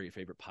Podcasts or your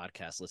favorite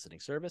podcast listening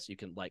service. You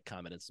can like,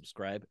 comment, and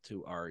subscribe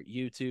to our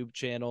YouTube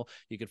channel.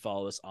 You can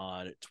follow us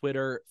on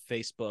Twitter,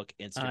 Facebook,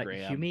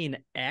 Instagram. You mean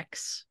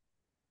X?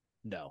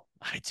 No,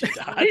 I do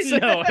not.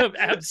 No,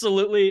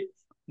 absolutely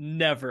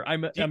never.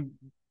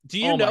 Do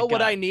you know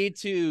what I need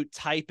to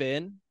type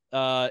in?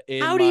 How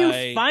do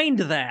you find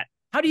that?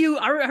 Are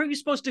you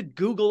supposed to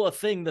Google a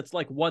thing that's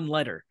like one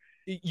letter?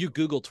 You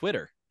Google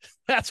Twitter.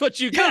 That's what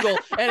you Google,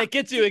 and it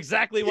gets you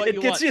exactly what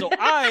you want. So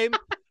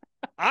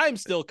I'm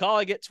still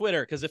calling it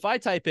Twitter, because if I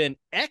type in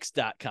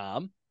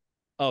x.com,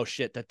 oh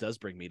shit, that does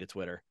bring me to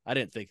Twitter. I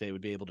didn't think they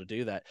would be able to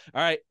do that.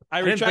 All right, I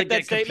retract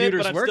that statement,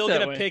 but I'm still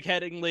going to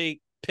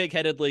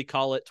pig-headedly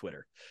call it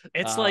Twitter.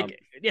 It's like,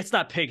 it's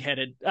not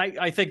pig-headed.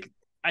 I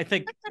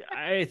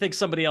think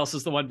somebody else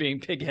is the one being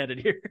pig-headed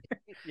here.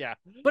 Yeah,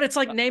 but it's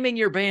like naming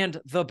your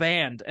band The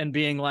Band and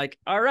being like,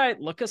 all right,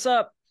 look us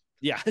up.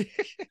 Yeah.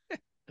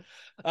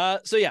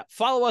 So yeah,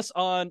 follow us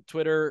on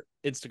Twitter,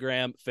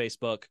 Instagram,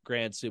 Facebook,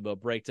 Grand Sumo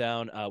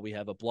Breakdown. We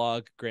have a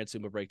blog,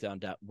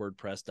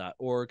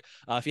 grandsumobreakdown.wordpress.org.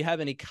 If you have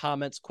any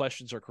comments,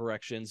 questions, or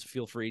corrections,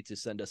 feel free to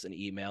send us an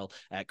email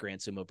at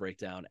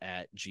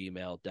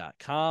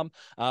grandsumobreakdown@gmail.com.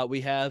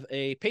 We have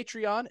a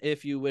Patreon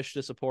if you wish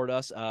to support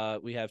us.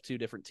 We have 2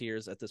 different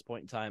tiers at this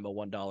point in time, a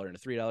 $1 and a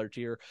 $3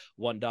 tier.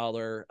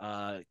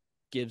 $1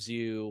 gives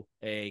you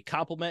a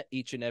compliment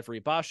each and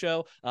every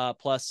basho,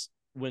 plus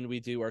when we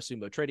do our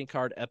Sumo trading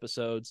card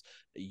episodes,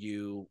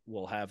 you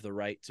will have the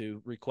right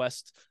to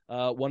request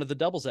one of the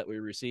doubles that we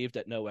received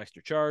at no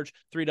extra charge.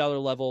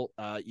 $3 level,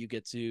 you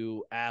get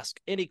to ask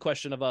any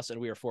question of us, and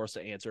we are forced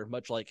to answer,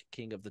 much like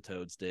King of the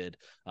Toads did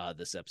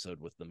this episode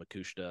with the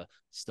Makushita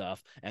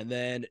stuff. And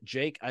then,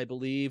 Jake, I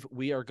believe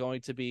we are going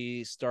to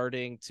be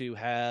starting to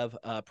have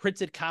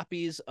printed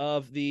copies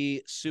of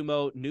the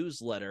Sumo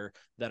newsletter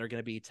that are going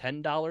to be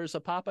 $10 a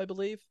pop, I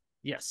believe.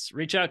 Yes,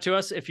 reach out to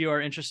us if you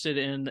are interested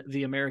in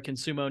the American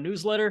Sumo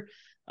newsletter.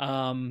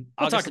 I'll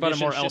talk about it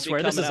more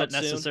elsewhere. This isn't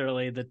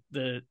necessarily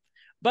the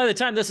by the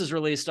time this is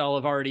released, I'll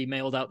have already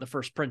mailed out the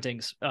first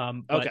printings.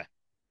 Okay,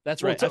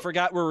 that's right. I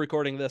forgot we're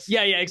recording this.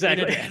 Yeah,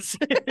 exactly.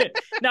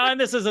 Now,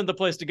 and this isn't the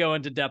place to go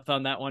into depth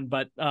on that one,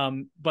 but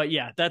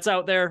yeah, that's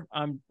out there.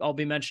 I'll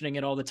be mentioning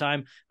it all the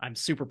time. I'm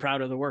super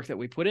proud of the work that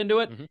we put into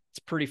it. Mm-hmm. It's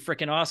pretty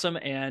freaking awesome,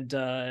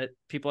 and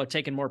people are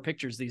taking more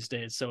pictures these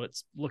days, so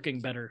it's looking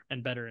better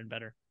and better and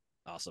better.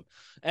 Awesome.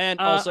 And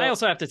I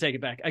also have to take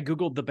it back. I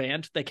Googled the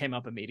band. They came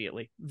up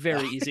immediately.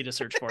 Very easy to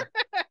search for.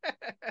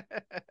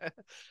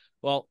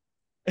 Well,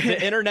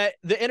 the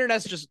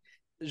internet's just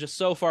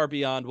so far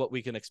beyond what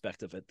we can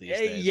expect of it these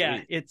days.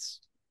 Yeah,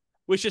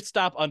 we should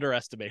stop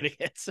underestimating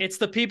it. It's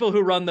the people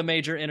who run the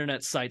major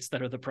internet sites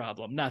that are the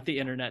problem, not the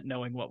internet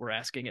knowing what we're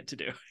asking it to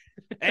do.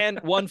 And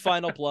one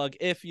final plug,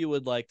 if you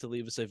would like to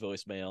leave us a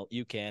voicemail,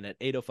 you can at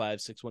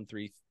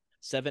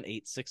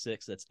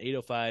 805-613-7866. That's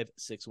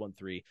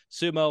 805-613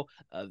 Sumo.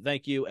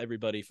 Thank you,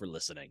 everybody, for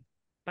listening.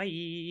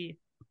 Bye.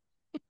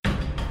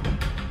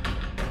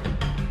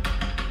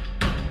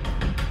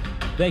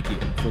 Thank you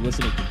for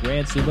listening to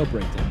Grand Sumo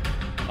Breakdown.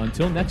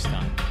 Until next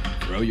time,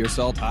 throw your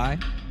salt high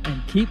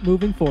and keep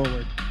moving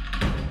forward.